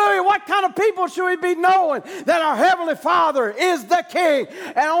 Hallelujah. What kind of people should we be knowing? That our Heavenly Father is the King.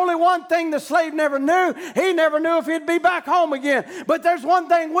 And only one thing the slave never knew. He never knew if he'd be back home again. But there's one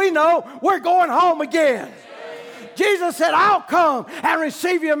thing we know. We're going home again. Jesus said, I'll come and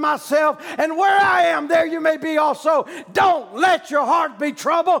receive you myself. And where I am, there you may be also. Don't let your heart be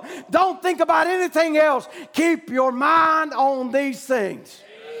troubled. Don't think about anything else. Keep your mind on these things.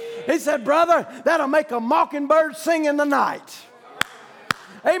 He said, brother, that'll make a mockingbird sing in the night.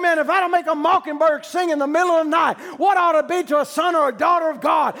 Amen. If I don't make a mockingbird sing in the middle of the night, what ought to be to a son or a daughter of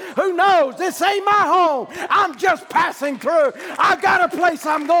God who knows this ain't my home. I'm just passing through. I've got a place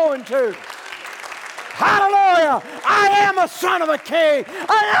I'm going to. Hallelujah. I am a son of a king.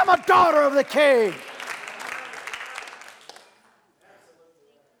 I am a daughter of the king.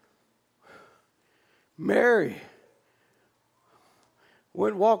 Mary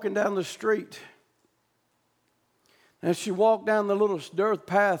went walking down the street. As she walked down the little dirt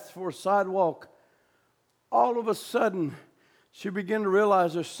path for a sidewalk, all of a sudden, she began to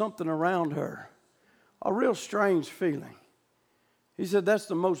realize there's something around her. A real strange feeling. He said, that's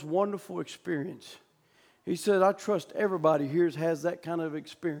the most wonderful experience. He said, I trust everybody here has that kind of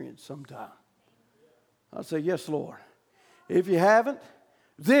experience sometime. I say, yes, Lord. If you haven't,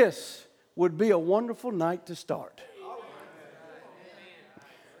 this would be a wonderful night to start.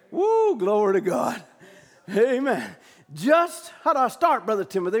 Woo, glory to God. Amen. Just, how do I start, Brother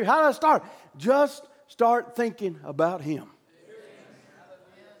Timothy? How do I start? Just start thinking about Him.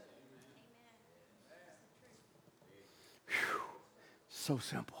 Whew, so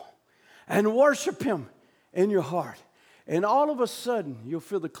simple. And worship Him in your heart. And all of a sudden, you'll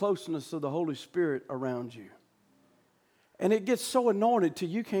feel the closeness of the Holy Spirit around you. And it gets so anointed till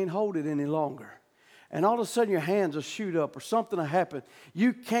you can't hold it any longer. And all of a sudden, your hands will shoot up or something will happen.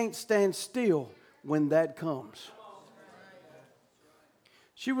 You can't stand still when that comes.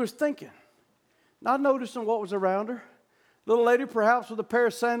 She was thinking, not noticing what was around her. Little lady perhaps with a pair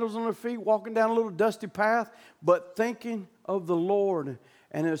of sandals on her feet, walking down a little dusty path, but thinking of the Lord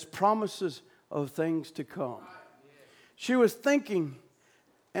and His promises of things to come. She was thinking,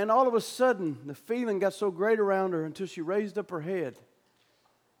 and all of a sudden, the feeling got so great around her until she raised up her head.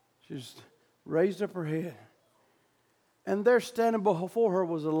 She just raised up her head. And there standing before her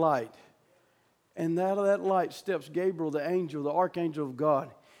was a light. And out of that light steps Gabriel, the angel, the archangel of God.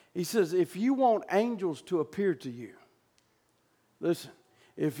 He says, if you want angels to appear to you, listen,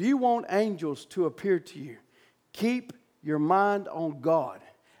 if you want angels to appear to you, keep your mind on God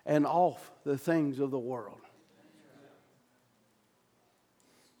and off the things of the world.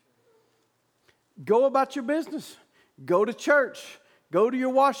 Go about your business. Go to church. Go to your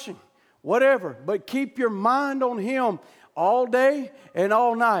washing. Whatever. But keep your mind on Him all day and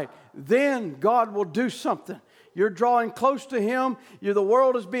all night. Then God will do something. You're drawing close to Him. The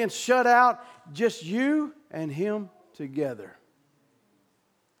world is being shut out. Just you and Him together.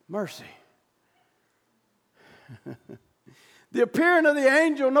 Mercy. The appearing of the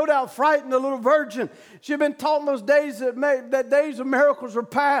angel no doubt frightened the little virgin. She had been taught in those days that days of miracles were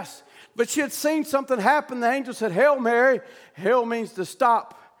past. But she had seen something happen. The angel said, Hail Mary. Hail means to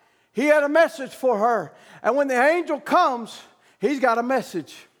stop. He had a message for her. And when the angel comes, he's got a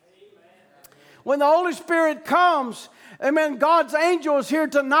message. When the Holy Spirit comes, amen, God's angel is here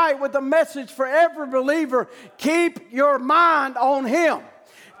tonight with a message for every believer. Keep your mind on Him.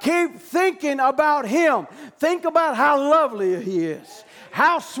 Keep thinking about Him. Think about how lovely He is,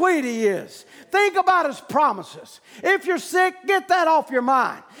 how sweet He is. Think about His promises. If you're sick, get that off your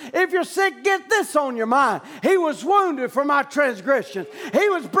mind. If you're sick, get this on your mind. He was wounded for my transgressions. He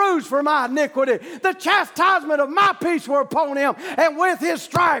was bruised for my iniquity. The chastisement of my peace were upon Him, and with His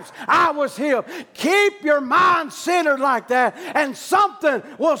stripes I was healed. Keep your mind centered like that, and something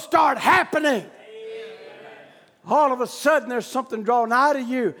will start happening. All of a sudden, there's something drawn nigh to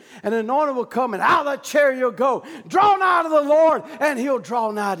you, and an anointing will come, and out of that chair you'll go. Draw nigh to the Lord, and He'll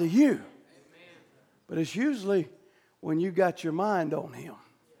draw nigh to you. Amen. But it's usually when you got your mind on Him.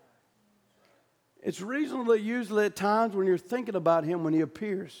 It's reasonably usually at times when you're thinking about Him when He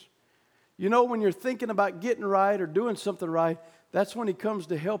appears. You know, when you're thinking about getting right or doing something right, that's when He comes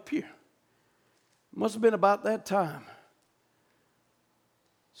to help you. It must have been about that time.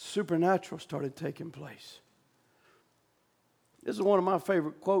 Supernatural started taking place. This is one of my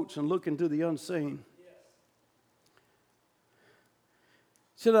favorite quotes in Looking to the Unseen.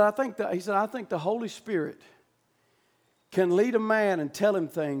 He said, I think the Holy Spirit can lead a man and tell him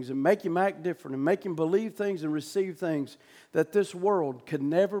things and make him act different and make him believe things and receive things that this world could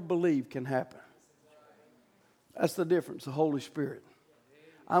never believe can happen. That's the difference, the Holy Spirit.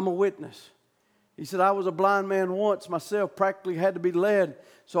 I'm a witness. He said, I was a blind man once myself, practically had to be led,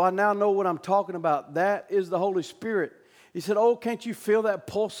 so I now know what I'm talking about. That is the Holy Spirit. He said, oh, can't you feel that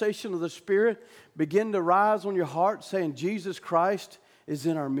pulsation of the Spirit begin to rise on your heart, saying Jesus Christ is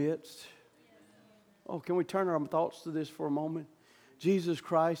in our midst? Oh, can we turn our thoughts to this for a moment? Jesus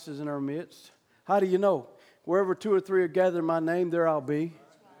Christ is in our midst. How do you know? Wherever 2 or 3 are gathered in my name, there I'll be.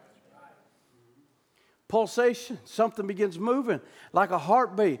 Pulsation, something begins moving like a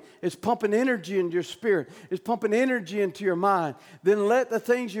heartbeat. It's pumping energy into your spirit. It's pumping energy into your mind. Then let the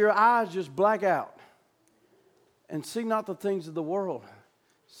things of your eyes just black out. And see not the things of the world.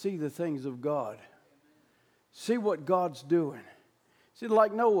 See the things of God. See what God's doing. See,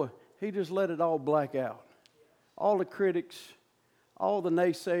 like Noah, he just let it all black out. All the critics, all the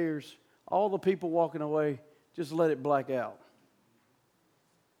naysayers, all the people walking away, just let it black out.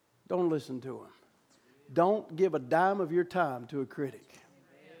 Don't listen to them. Don't give a dime of your time to a critic.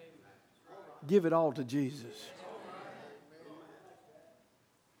 Give it all to Jesus.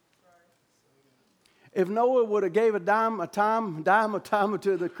 If Noah would have gave a dime of time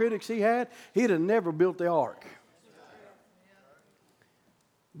to the critics he had, he'd have never built the ark.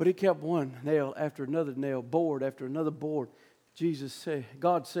 But he kept one nail after another nail, board after another board.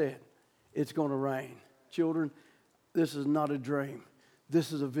 God said, it's going to rain. Children, this is not a dream.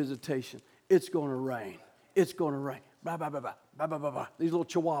 This is a visitation. It's going to rain. It's going to rain. Blah, blah, blah, blah, blah, blah, blah, blah. These little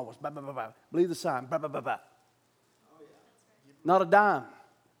chihuahuas. Blah, blah, blah, blah. Believe the sign. Blah, blah, blah, blah. Not a dime.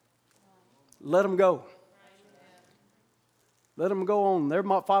 Let them go. Let them go on. They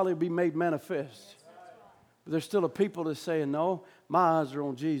might finally be made manifest. But there's still a people that's saying, no, my eyes are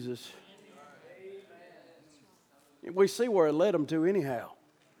on Jesus. We see where it led them to anyhow.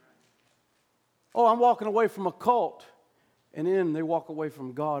 Oh, I'm walking away from a cult. And then they walk away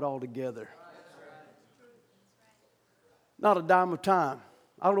from God altogether. Not a dime of time.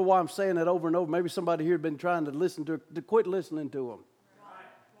 I don't know why I'm saying that over and over. Maybe somebody here has been trying to listen to quit listening to them.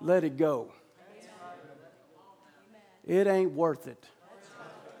 Let it go. It ain't worth it.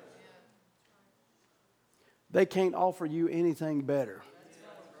 They can't offer you anything better.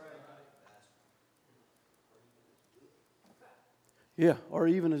 Yeah, or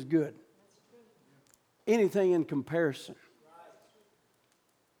even as good. Anything in comparison.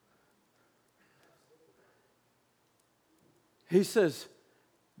 He says,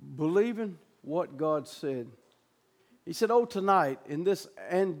 believing what God said. He said, oh, tonight in this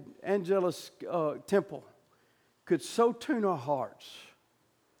Angelus temple could so tune our hearts.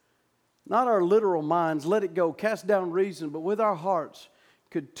 Not our literal minds, let it go, cast down reason, but with our hearts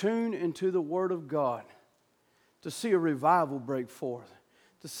could tune into the Word of God to see a revival break forth,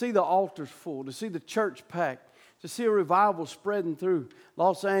 to see the altars full, to see the church packed, to see a revival spreading through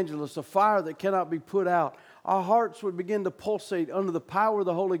Los Angeles, a fire that cannot be put out. Our hearts would begin to pulsate under the power of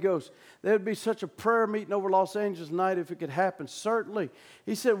the Holy Ghost. There would be such a prayer meeting over Los Angeles tonight if it could happen. Certainly.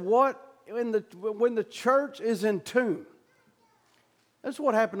 He said, when the church is in tune, that's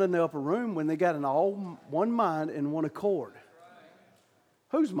what happened in the upper room when they got in all one mind and one accord.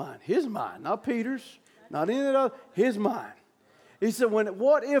 Whose mind? His mind, not Peter's, not any of the other, his mind. He said,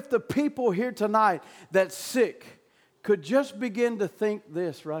 what if the people here tonight that's sick could just begin to think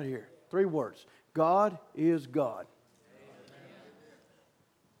this right here? 3 words. God is God.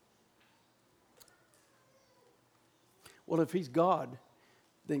 Well, if He's God,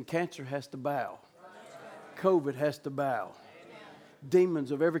 then cancer has to bow. COVID has to bow.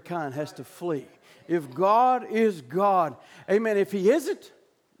 Demons of every kind has to flee. If God is God, amen. If He isn't,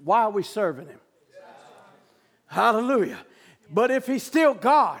 why are we serving Him? Hallelujah. But if He's still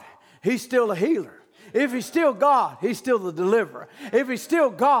God, He's still a healer. If He's still God, He's still the deliverer. If He's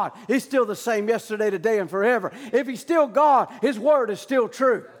still God, He's still the same yesterday, today, and forever. If He's still God, His word is still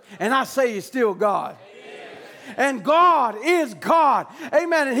true. And I say He's still God. And God is God.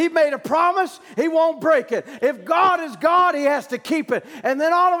 Amen. And He made a promise. He won't break it. If God is God, He has to keep it. And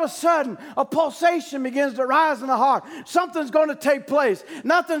then all of a sudden, a pulsation begins to rise in the heart. Something's going to take place.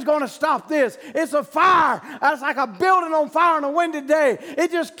 Nothing's going to stop this. It's a fire. It's like a building on fire on a windy day.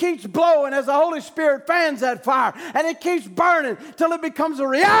 It just keeps blowing as the Holy Spirit fans that fire. And it keeps burning till it becomes a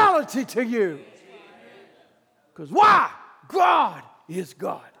reality to you. Because why? God is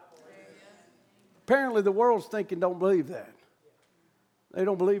God. Apparently the world's thinking don't believe that. They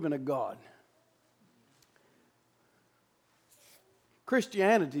don't believe in a God.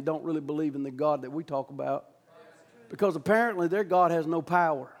 Christianity don't really believe in the God that we talk about because apparently their God has no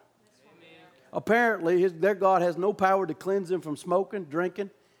power. Apparently their God has no power to cleanse them from smoking, drinking,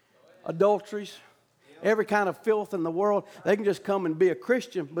 adulteries, every kind of filth in the world. They can just come and be a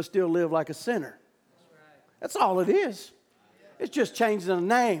Christian but still live like a sinner. That's all it is. It's just changing a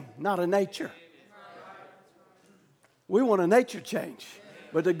name, not a nature. We want a nature change.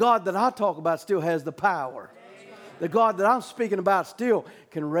 But the God that I talk about still has the power. The God that I'm speaking about still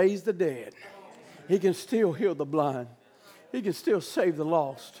can raise the dead. He can still heal the blind. He can still save the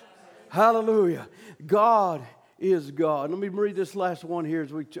lost. Hallelujah. God is God. Let me read this last one here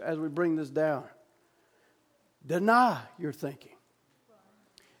as we bring this down. Deny your thinking.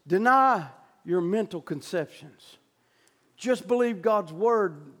 Deny your mental conceptions. Just believe God's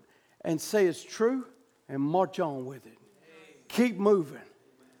word and say it's true and march on with it. Keep moving.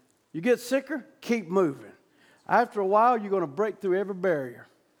 You get sicker? Keep moving. After a while, you're going to break through every barrier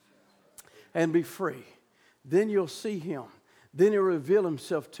and be free. Then you'll see Him. Then He'll reveal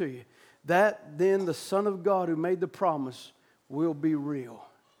Himself to you. That then the Son of God who made the promise will be real.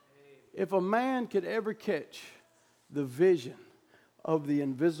 If a man could ever catch the vision of the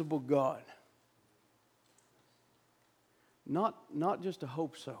invisible God, not just a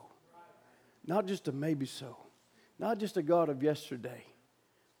hope so, not just a maybe so, not just a God of yesterday.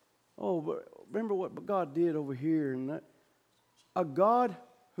 Oh, but remember what God did over here, and that a God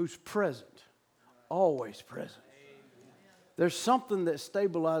who's present, always present. There's something that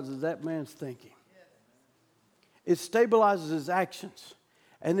stabilizes that man's thinking. It stabilizes his actions.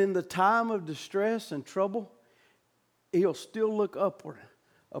 And in the time of distress and trouble, he'll still look upward,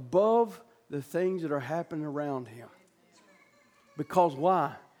 above the things that are happening around him. Because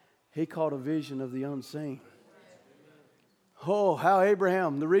why? He caught a vision of the unseen. Oh, how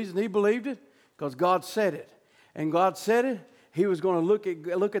Abraham, the reason he believed it, because God said it. And God said it, he was going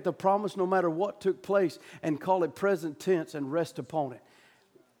to look at the promise no matter what took place and call it present tense and rest upon it.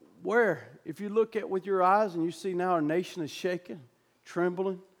 Where, if you look at with your eyes and you see now our nation is shaking,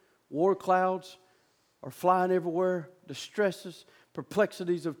 trembling, war clouds are flying everywhere, distresses,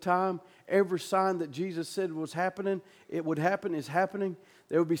 perplexities of time, every sign that Jesus said was happening, it would happen, is happening.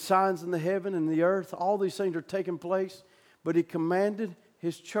 There will be signs in the heaven and the earth. All these things are taking place. But He commanded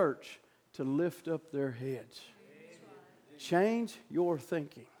His church to lift up their heads. Change your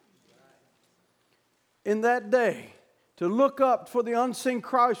thinking. In that day, to look up for the unseen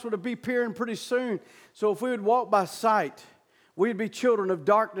Christ would be appearing pretty soon. So if we would walk by sight, we'd be children of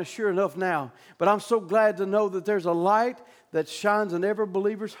darkness sure enough now. But I'm so glad to know that there's a light that shines in every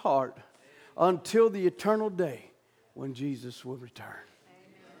believer's heart until the eternal day when Jesus will return.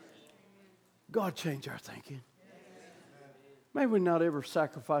 God, change our thinking. May we not ever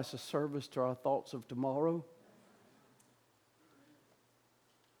sacrifice a service to our thoughts of tomorrow.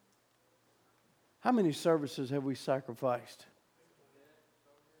 How many services have we sacrificed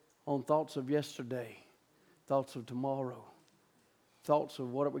on thoughts of yesterday, thoughts of tomorrow, thoughts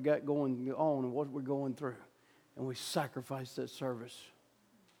of what we got going on and what we're going through, and we sacrifice that service?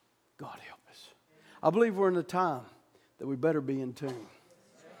 God help us. I believe we're in a time that we better be in tune,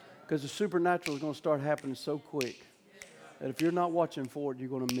 because the supernatural is going to start happening so quick that if you're not watching for it, you're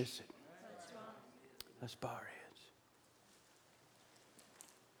going to miss it. Let's bow our heads.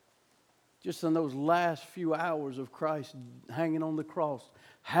 Just in those last few hours of Christ hanging on the cross,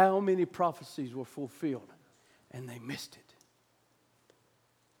 how many prophecies were fulfilled and they missed it?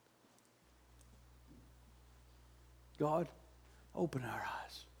 God, open our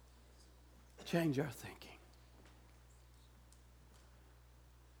eyes. Change our thinking.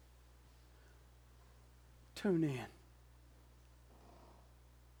 Tune in.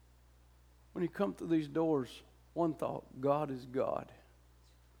 When you come through these doors, one thought: God is God.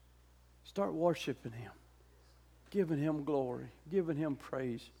 Start worshiping Him, giving Him glory, giving Him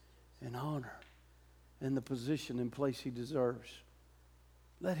praise and honor and the position and place He deserves.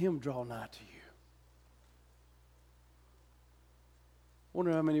 Let Him draw nigh to you. I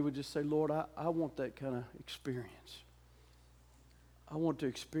wonder how many would just say, Lord, I want that kind of experience. I want to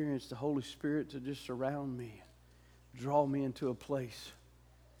experience the Holy Spirit to just surround me, draw me into a place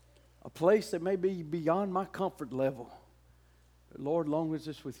that may be beyond my comfort level. But Lord, long as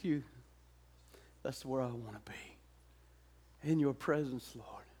it's with you, that's where I want to be. In your presence,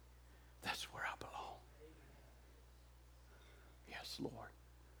 Lord, that's where I belong. Yes, Lord.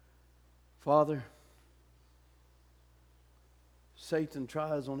 Father, Satan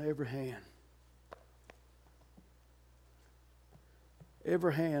tries on every hand.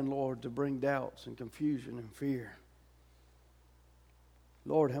 Every hand, Lord, to bring doubts and confusion and fear.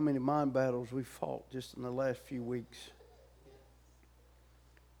 Lord, how many mind battles we fought just in the last few weeks.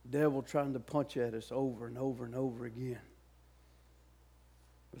 devil trying to punch at us over and over and over again.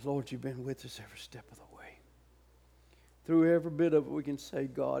 But Lord, you've been with us every step of the way. Through every bit of it, we can say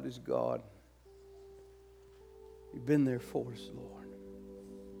God is God. You've been there for us, Lord.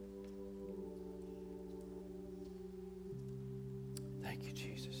 Thank you,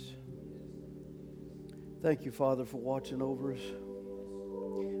 Jesus. Thank you, Father, for watching over us.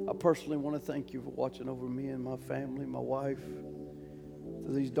 I personally want to thank you for watching over me and my family, my wife,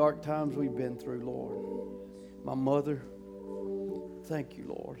 through these dark times we've been through, Lord. My mother, thank you,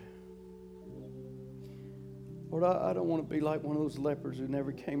 Lord. Lord, I don't want to be like one of those lepers who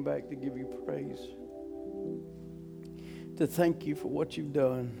never came back to give you praise, to thank you for what you've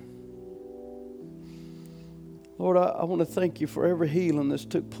done. Lord, I want to thank you for every healing that's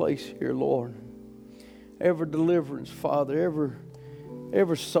took place here, Lord. Every deliverance, Father,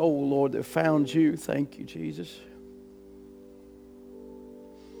 every soul, Lord, that found you. Thank you, Jesus.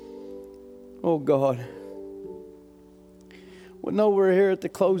 Oh, God. We know we're here at the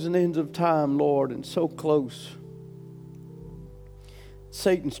closing ends of time, Lord, and so close.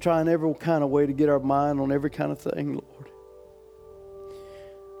 Satan's trying every kind of way to get our mind on every kind of thing, Lord.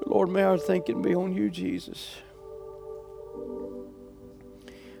 But Lord, may our thinking be on you, Jesus.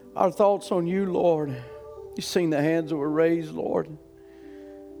 Our thoughts on you, Lord. You've seen the hands that were raised, Lord.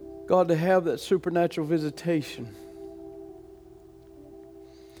 God, to have that supernatural visitation.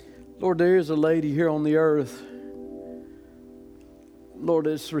 Lord, there is a lady here on the earth, Lord,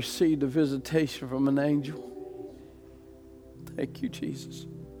 that's received a visitation from an angel. Thank you, Jesus.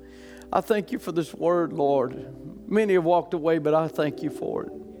 I thank you for this word, Lord. Many have walked away, but I thank you for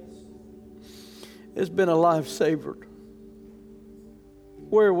it. It's been a lifesaver.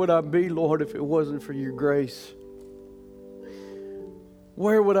 Where would I be, Lord, if it wasn't for your grace?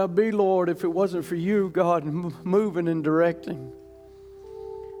 Where would I be, Lord, if it wasn't for you, God, moving and directing?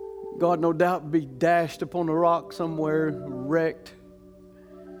 God, no doubt be dashed upon a rock somewhere, wrecked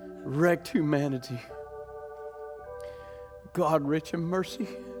humanity. God, rich in mercy,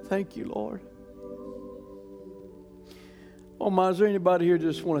 thank you, Lord. Oh my, is there anybody here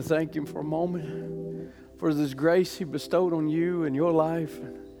just want to thank him for a moment for this grace he bestowed on you and your life?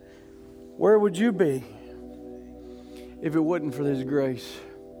 Where would you be if it wasn't for this grace?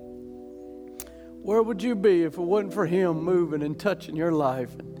 Where would you be if it wasn't for him moving and touching your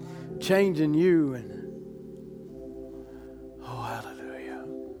life and changing you? Oh, hallelujah.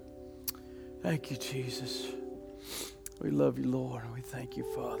 Thank you, Jesus. We love you, Lord. We thank you,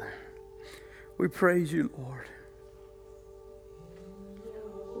 Father. We praise you, Lord.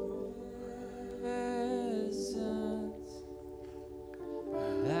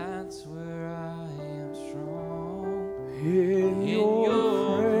 That's where I am strong. In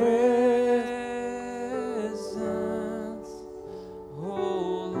your presence,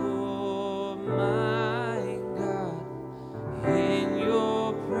 oh Lord, my God. In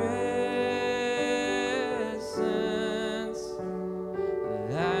your presence,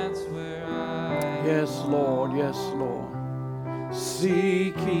 that's where I am. Yes, Lord. Yes, Lord.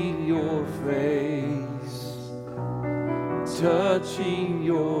 Seeking your face, touching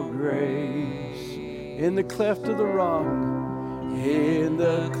your grace, in the cleft of the rock, in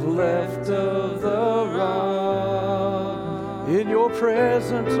the cleft of the rock, in your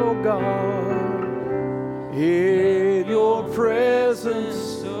presence, oh God, in your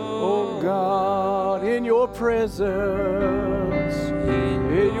presence, oh God, in your presence,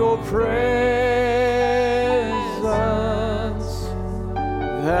 in your presence,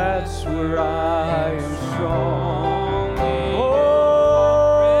 that's where I am strong.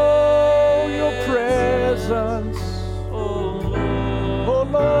 Oh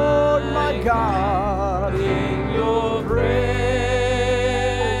Lord, my God, in your presence,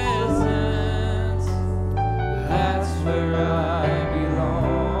 that's where I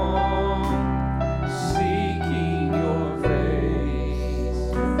belong. Seeking your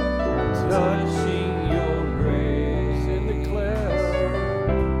face, touching your grace, in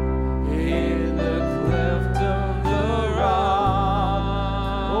the cleft of the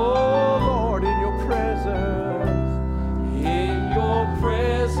rock. Oh Lord, in your presence. In your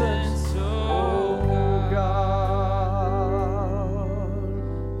presence, oh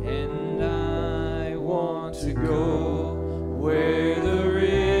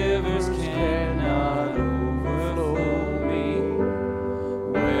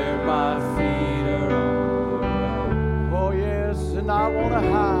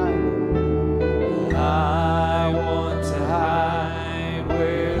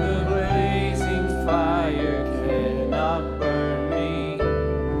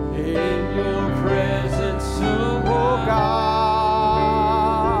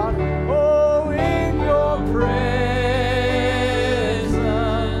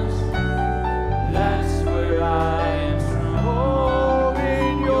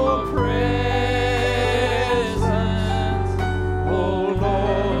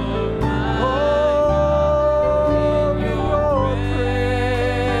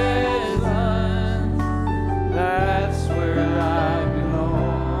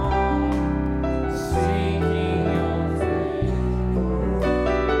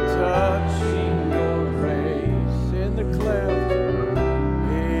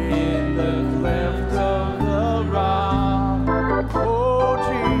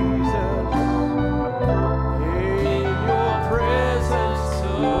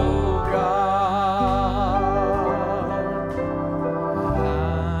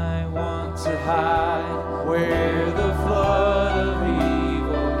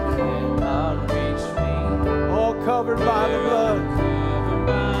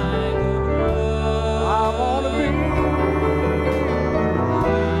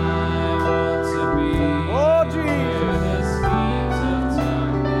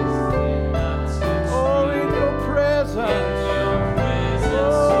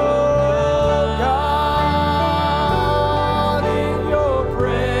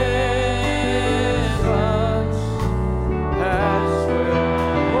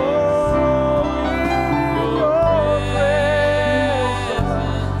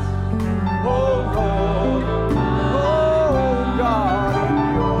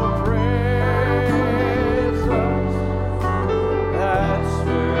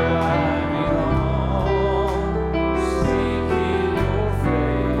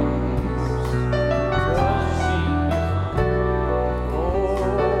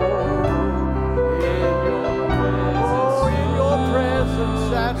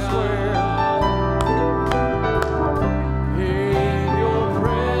that's where. In your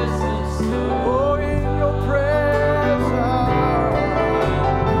presence, oh, in your presence.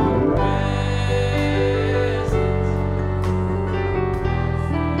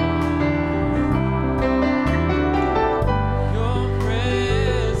 Your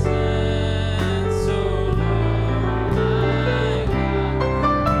presence, oh Lord, my God.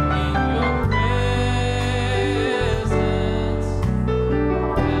 In your presence,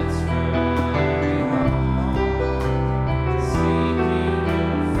 that's where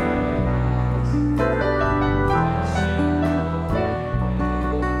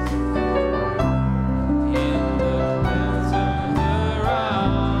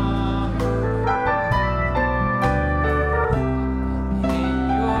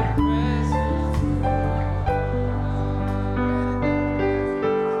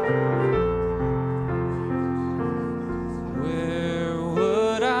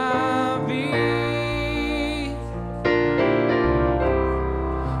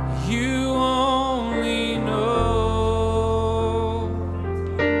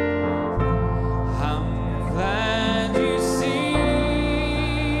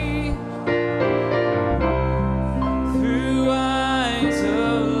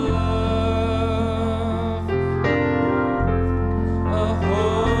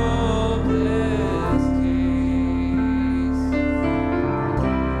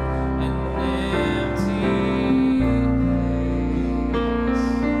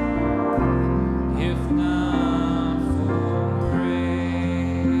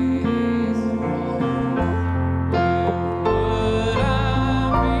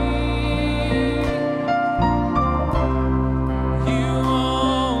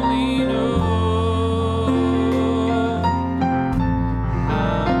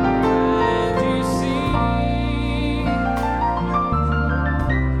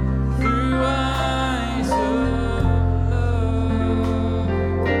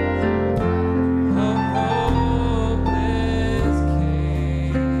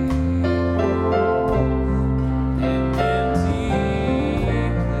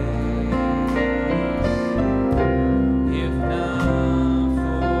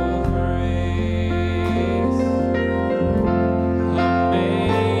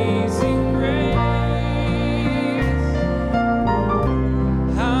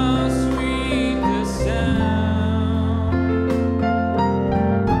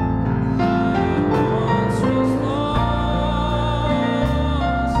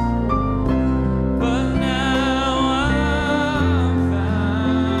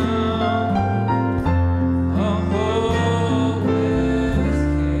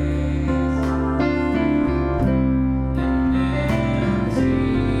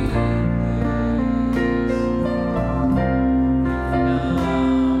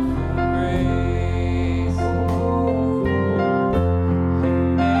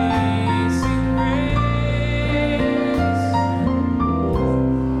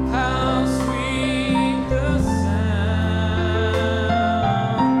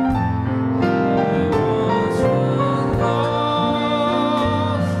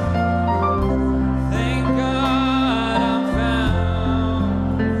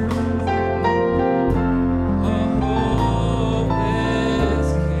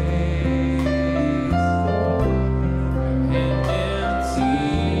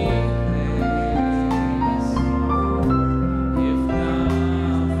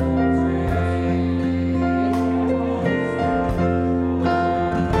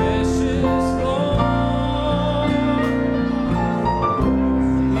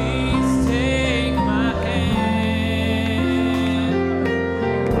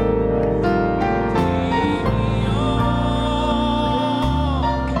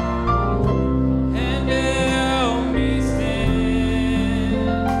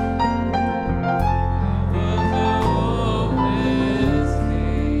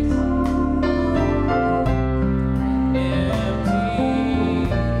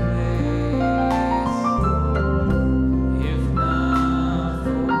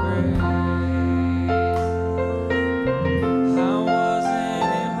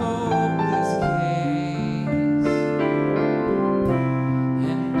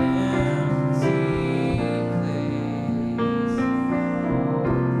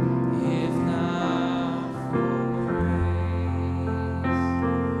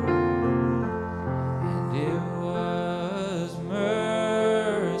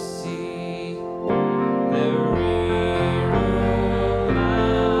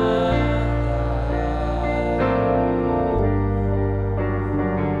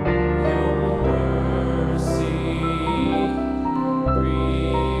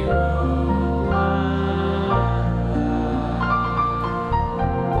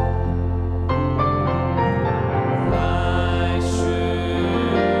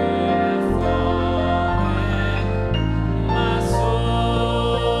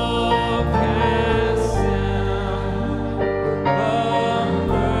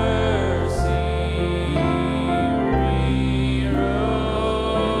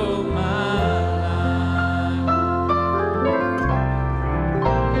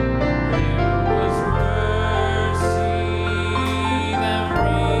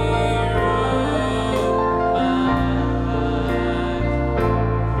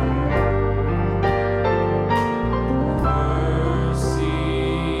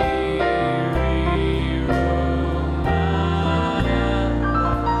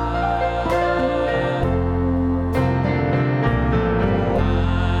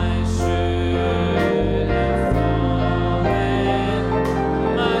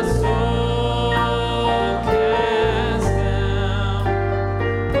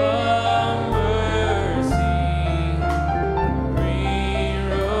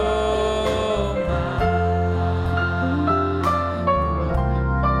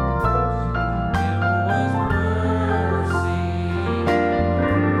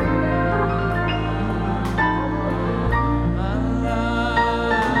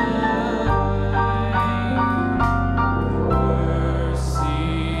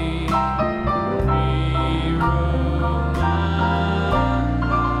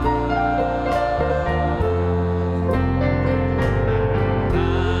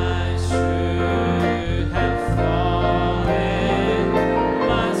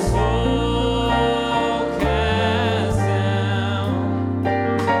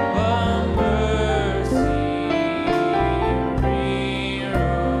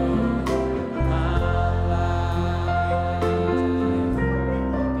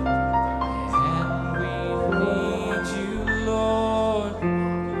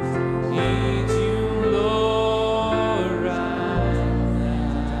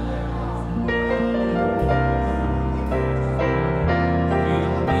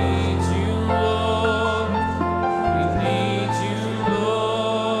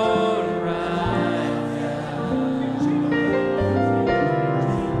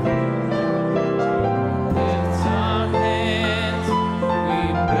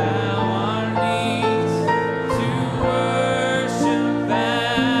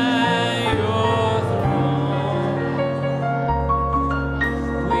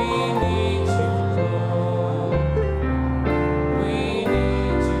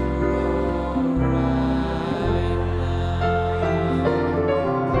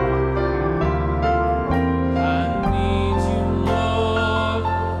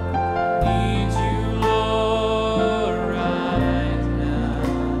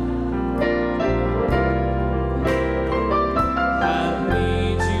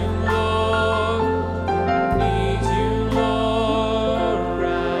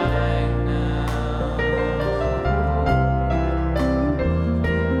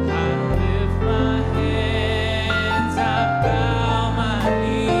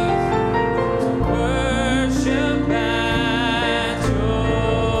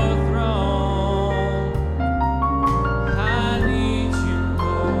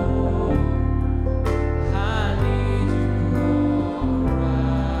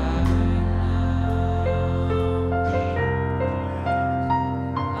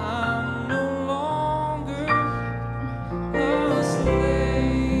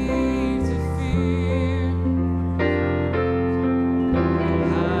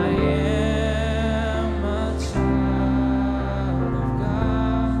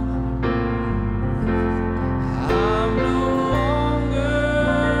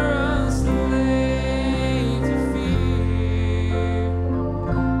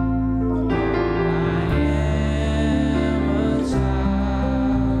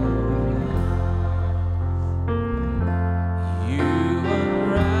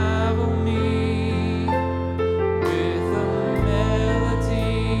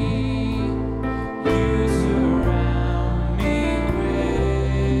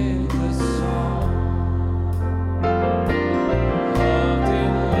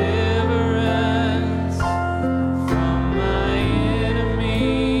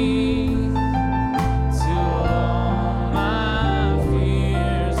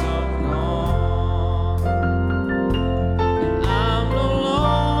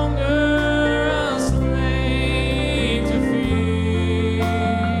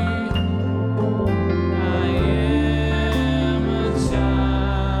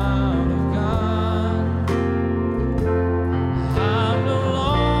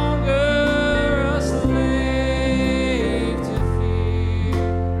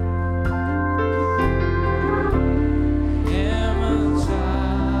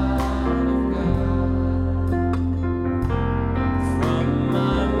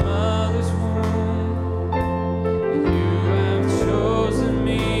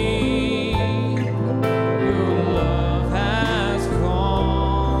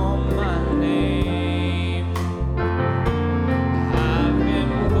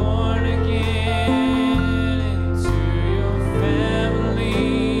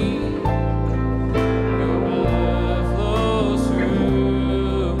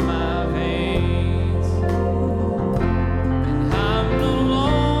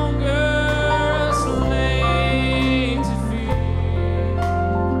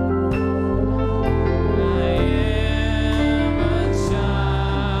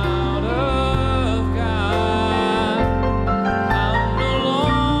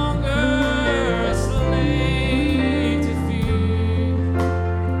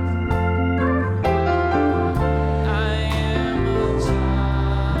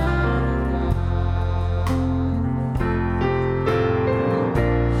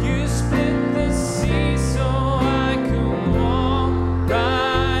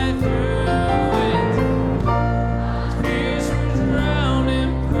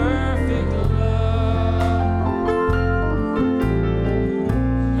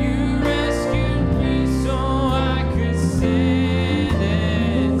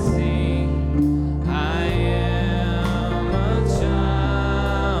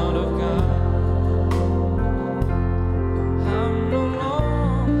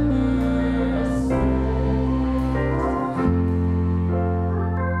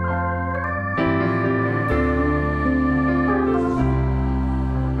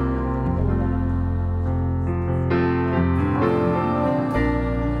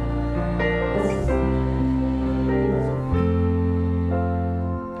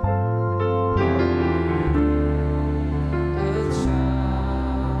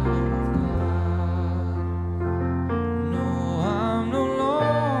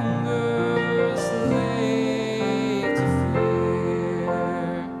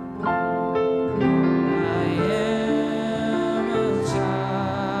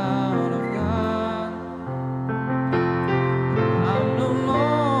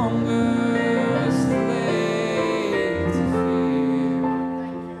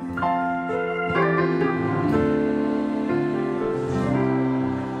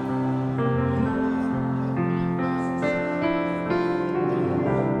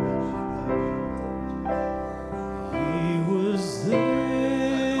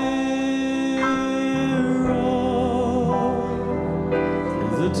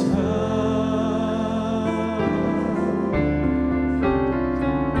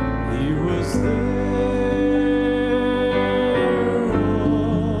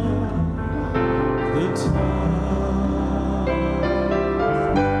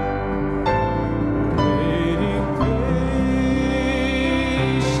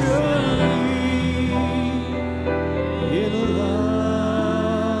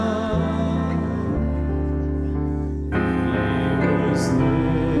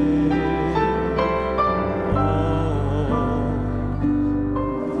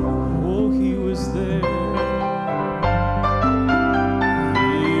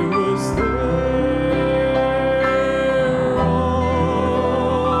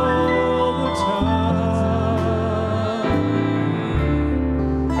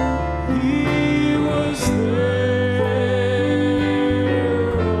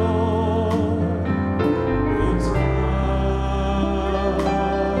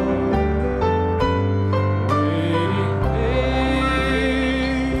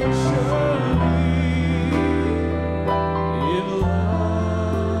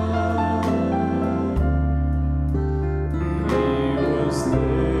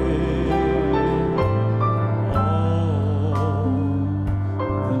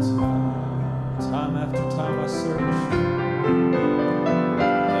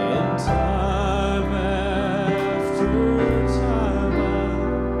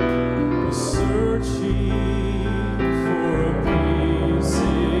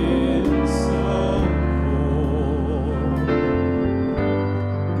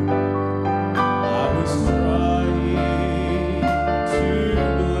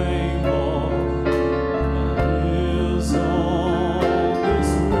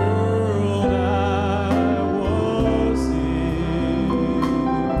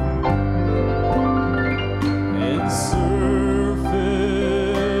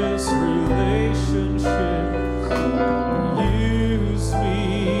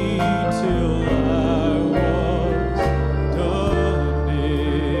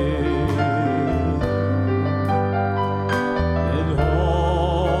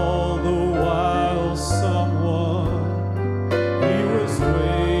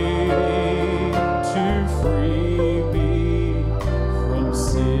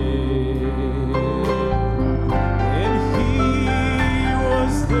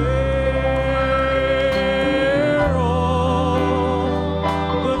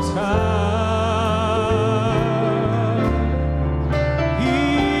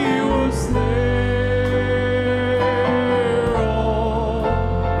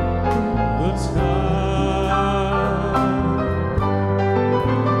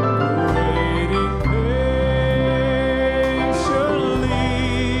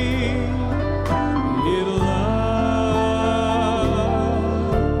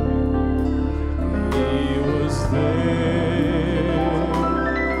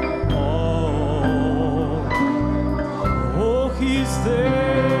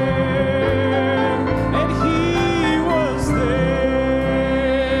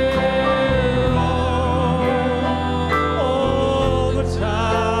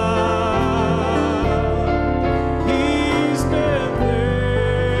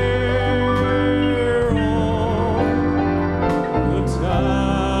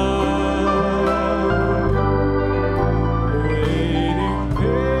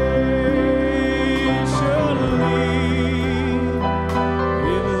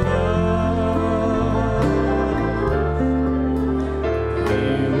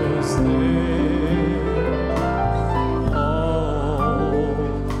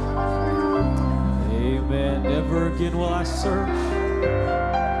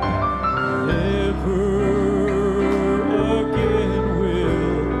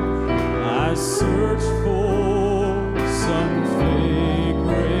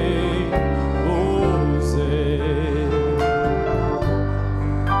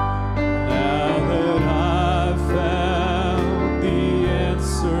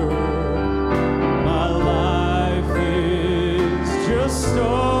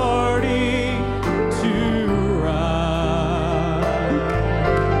starting to rise.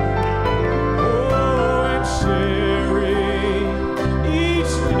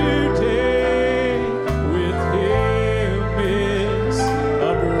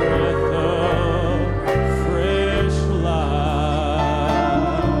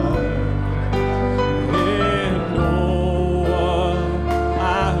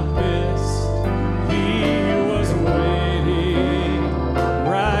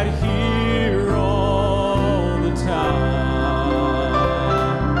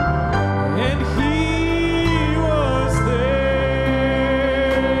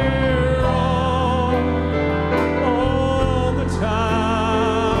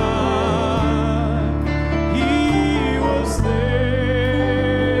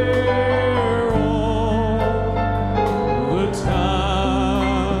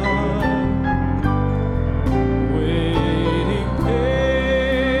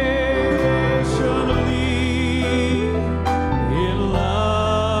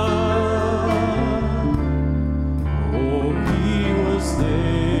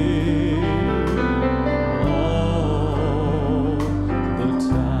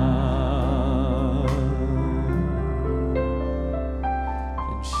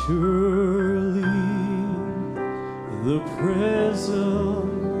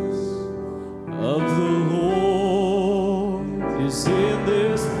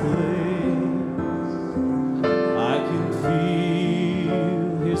 this place. I can feel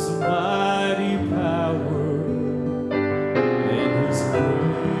His mighty power and His grace.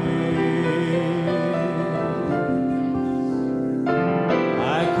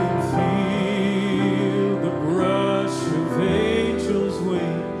 I can feel the brush of angels'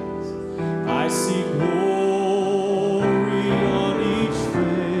 wings. I see glory on each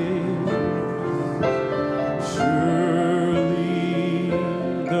face. Surely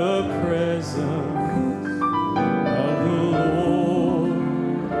the presence of the Lord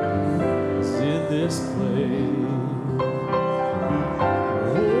is in this place.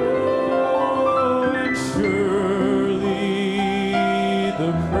 Oh, and surely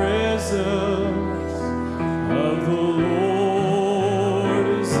the presence of the Lord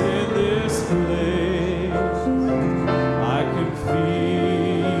is in this place. I can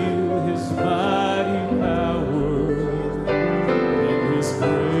feel His mighty power and His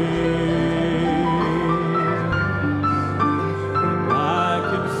grace. I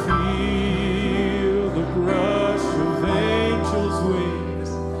can feel the brush of angels' wings.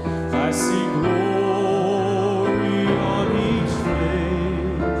 I see glory on each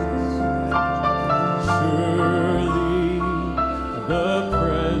face.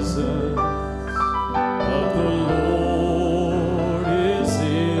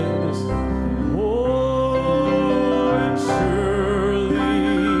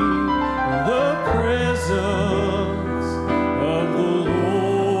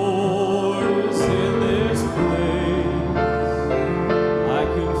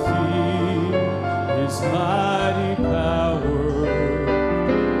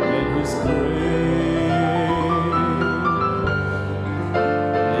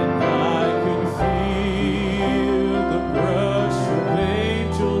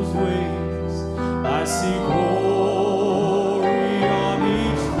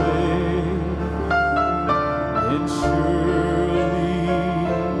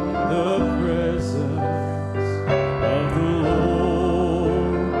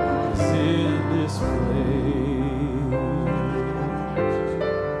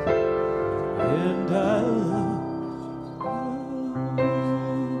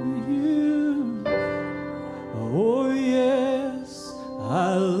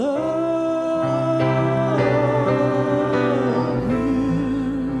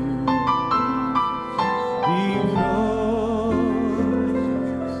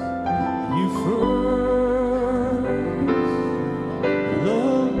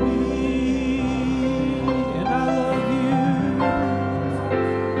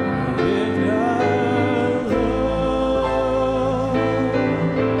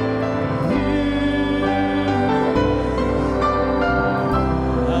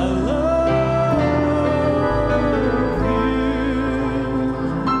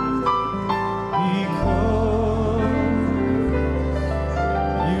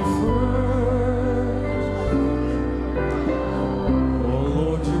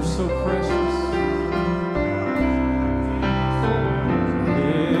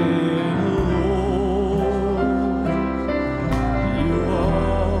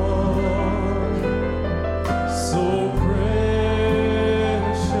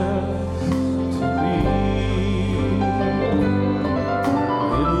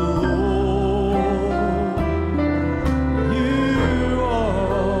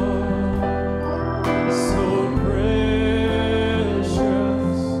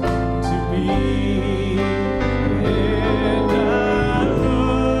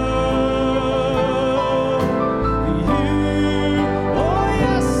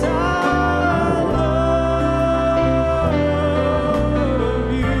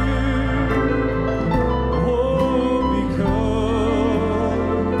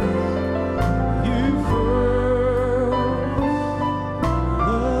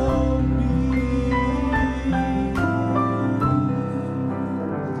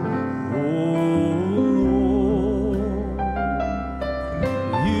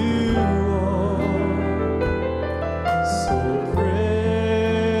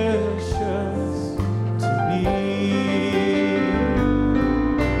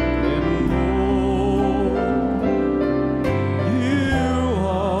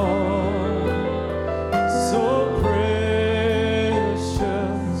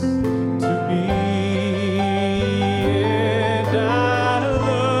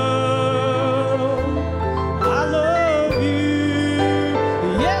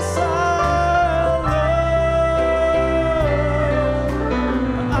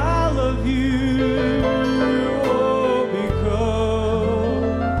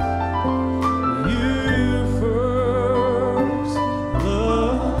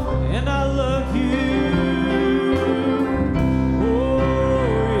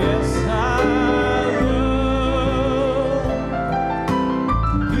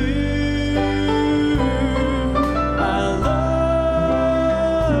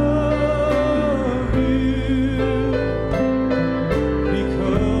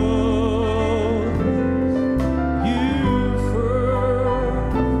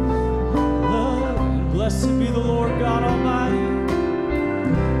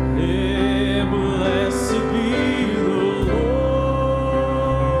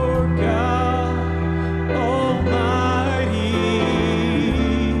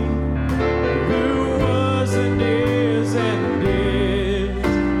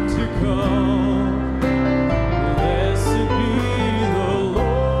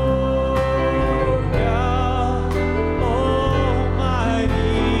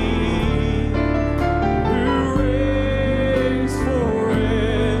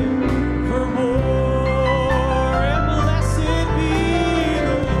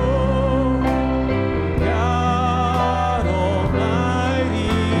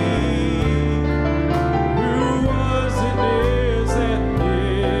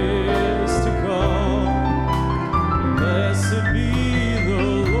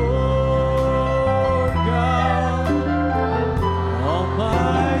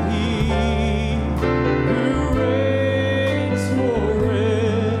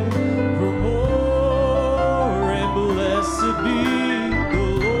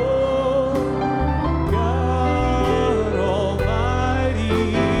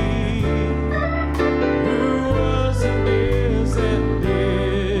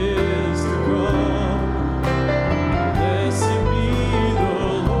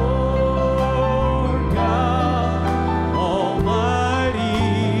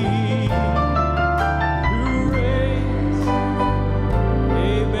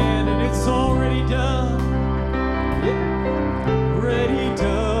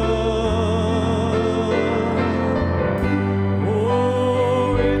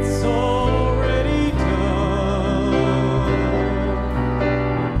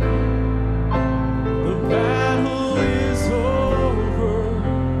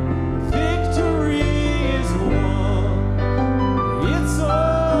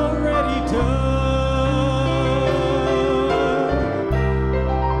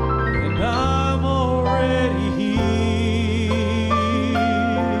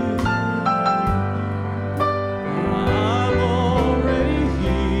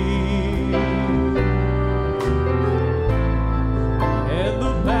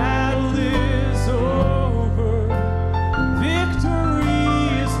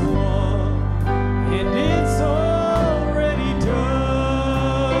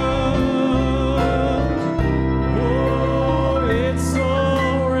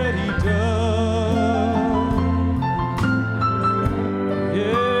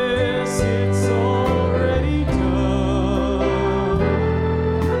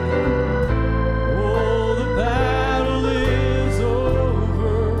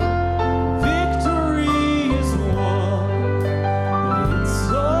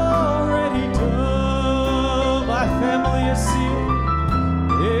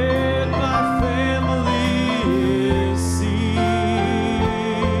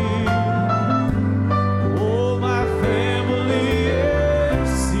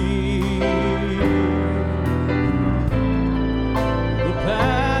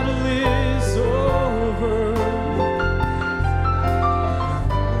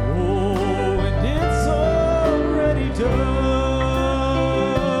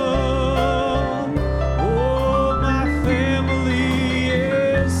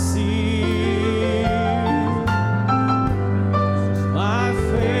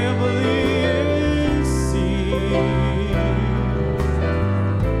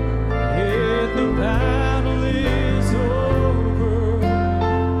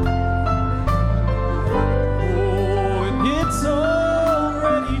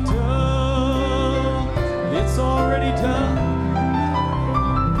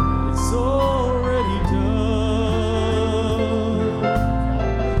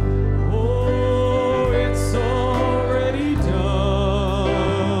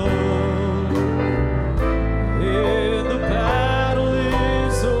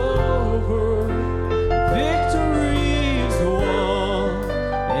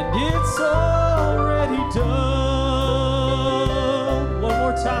 It's all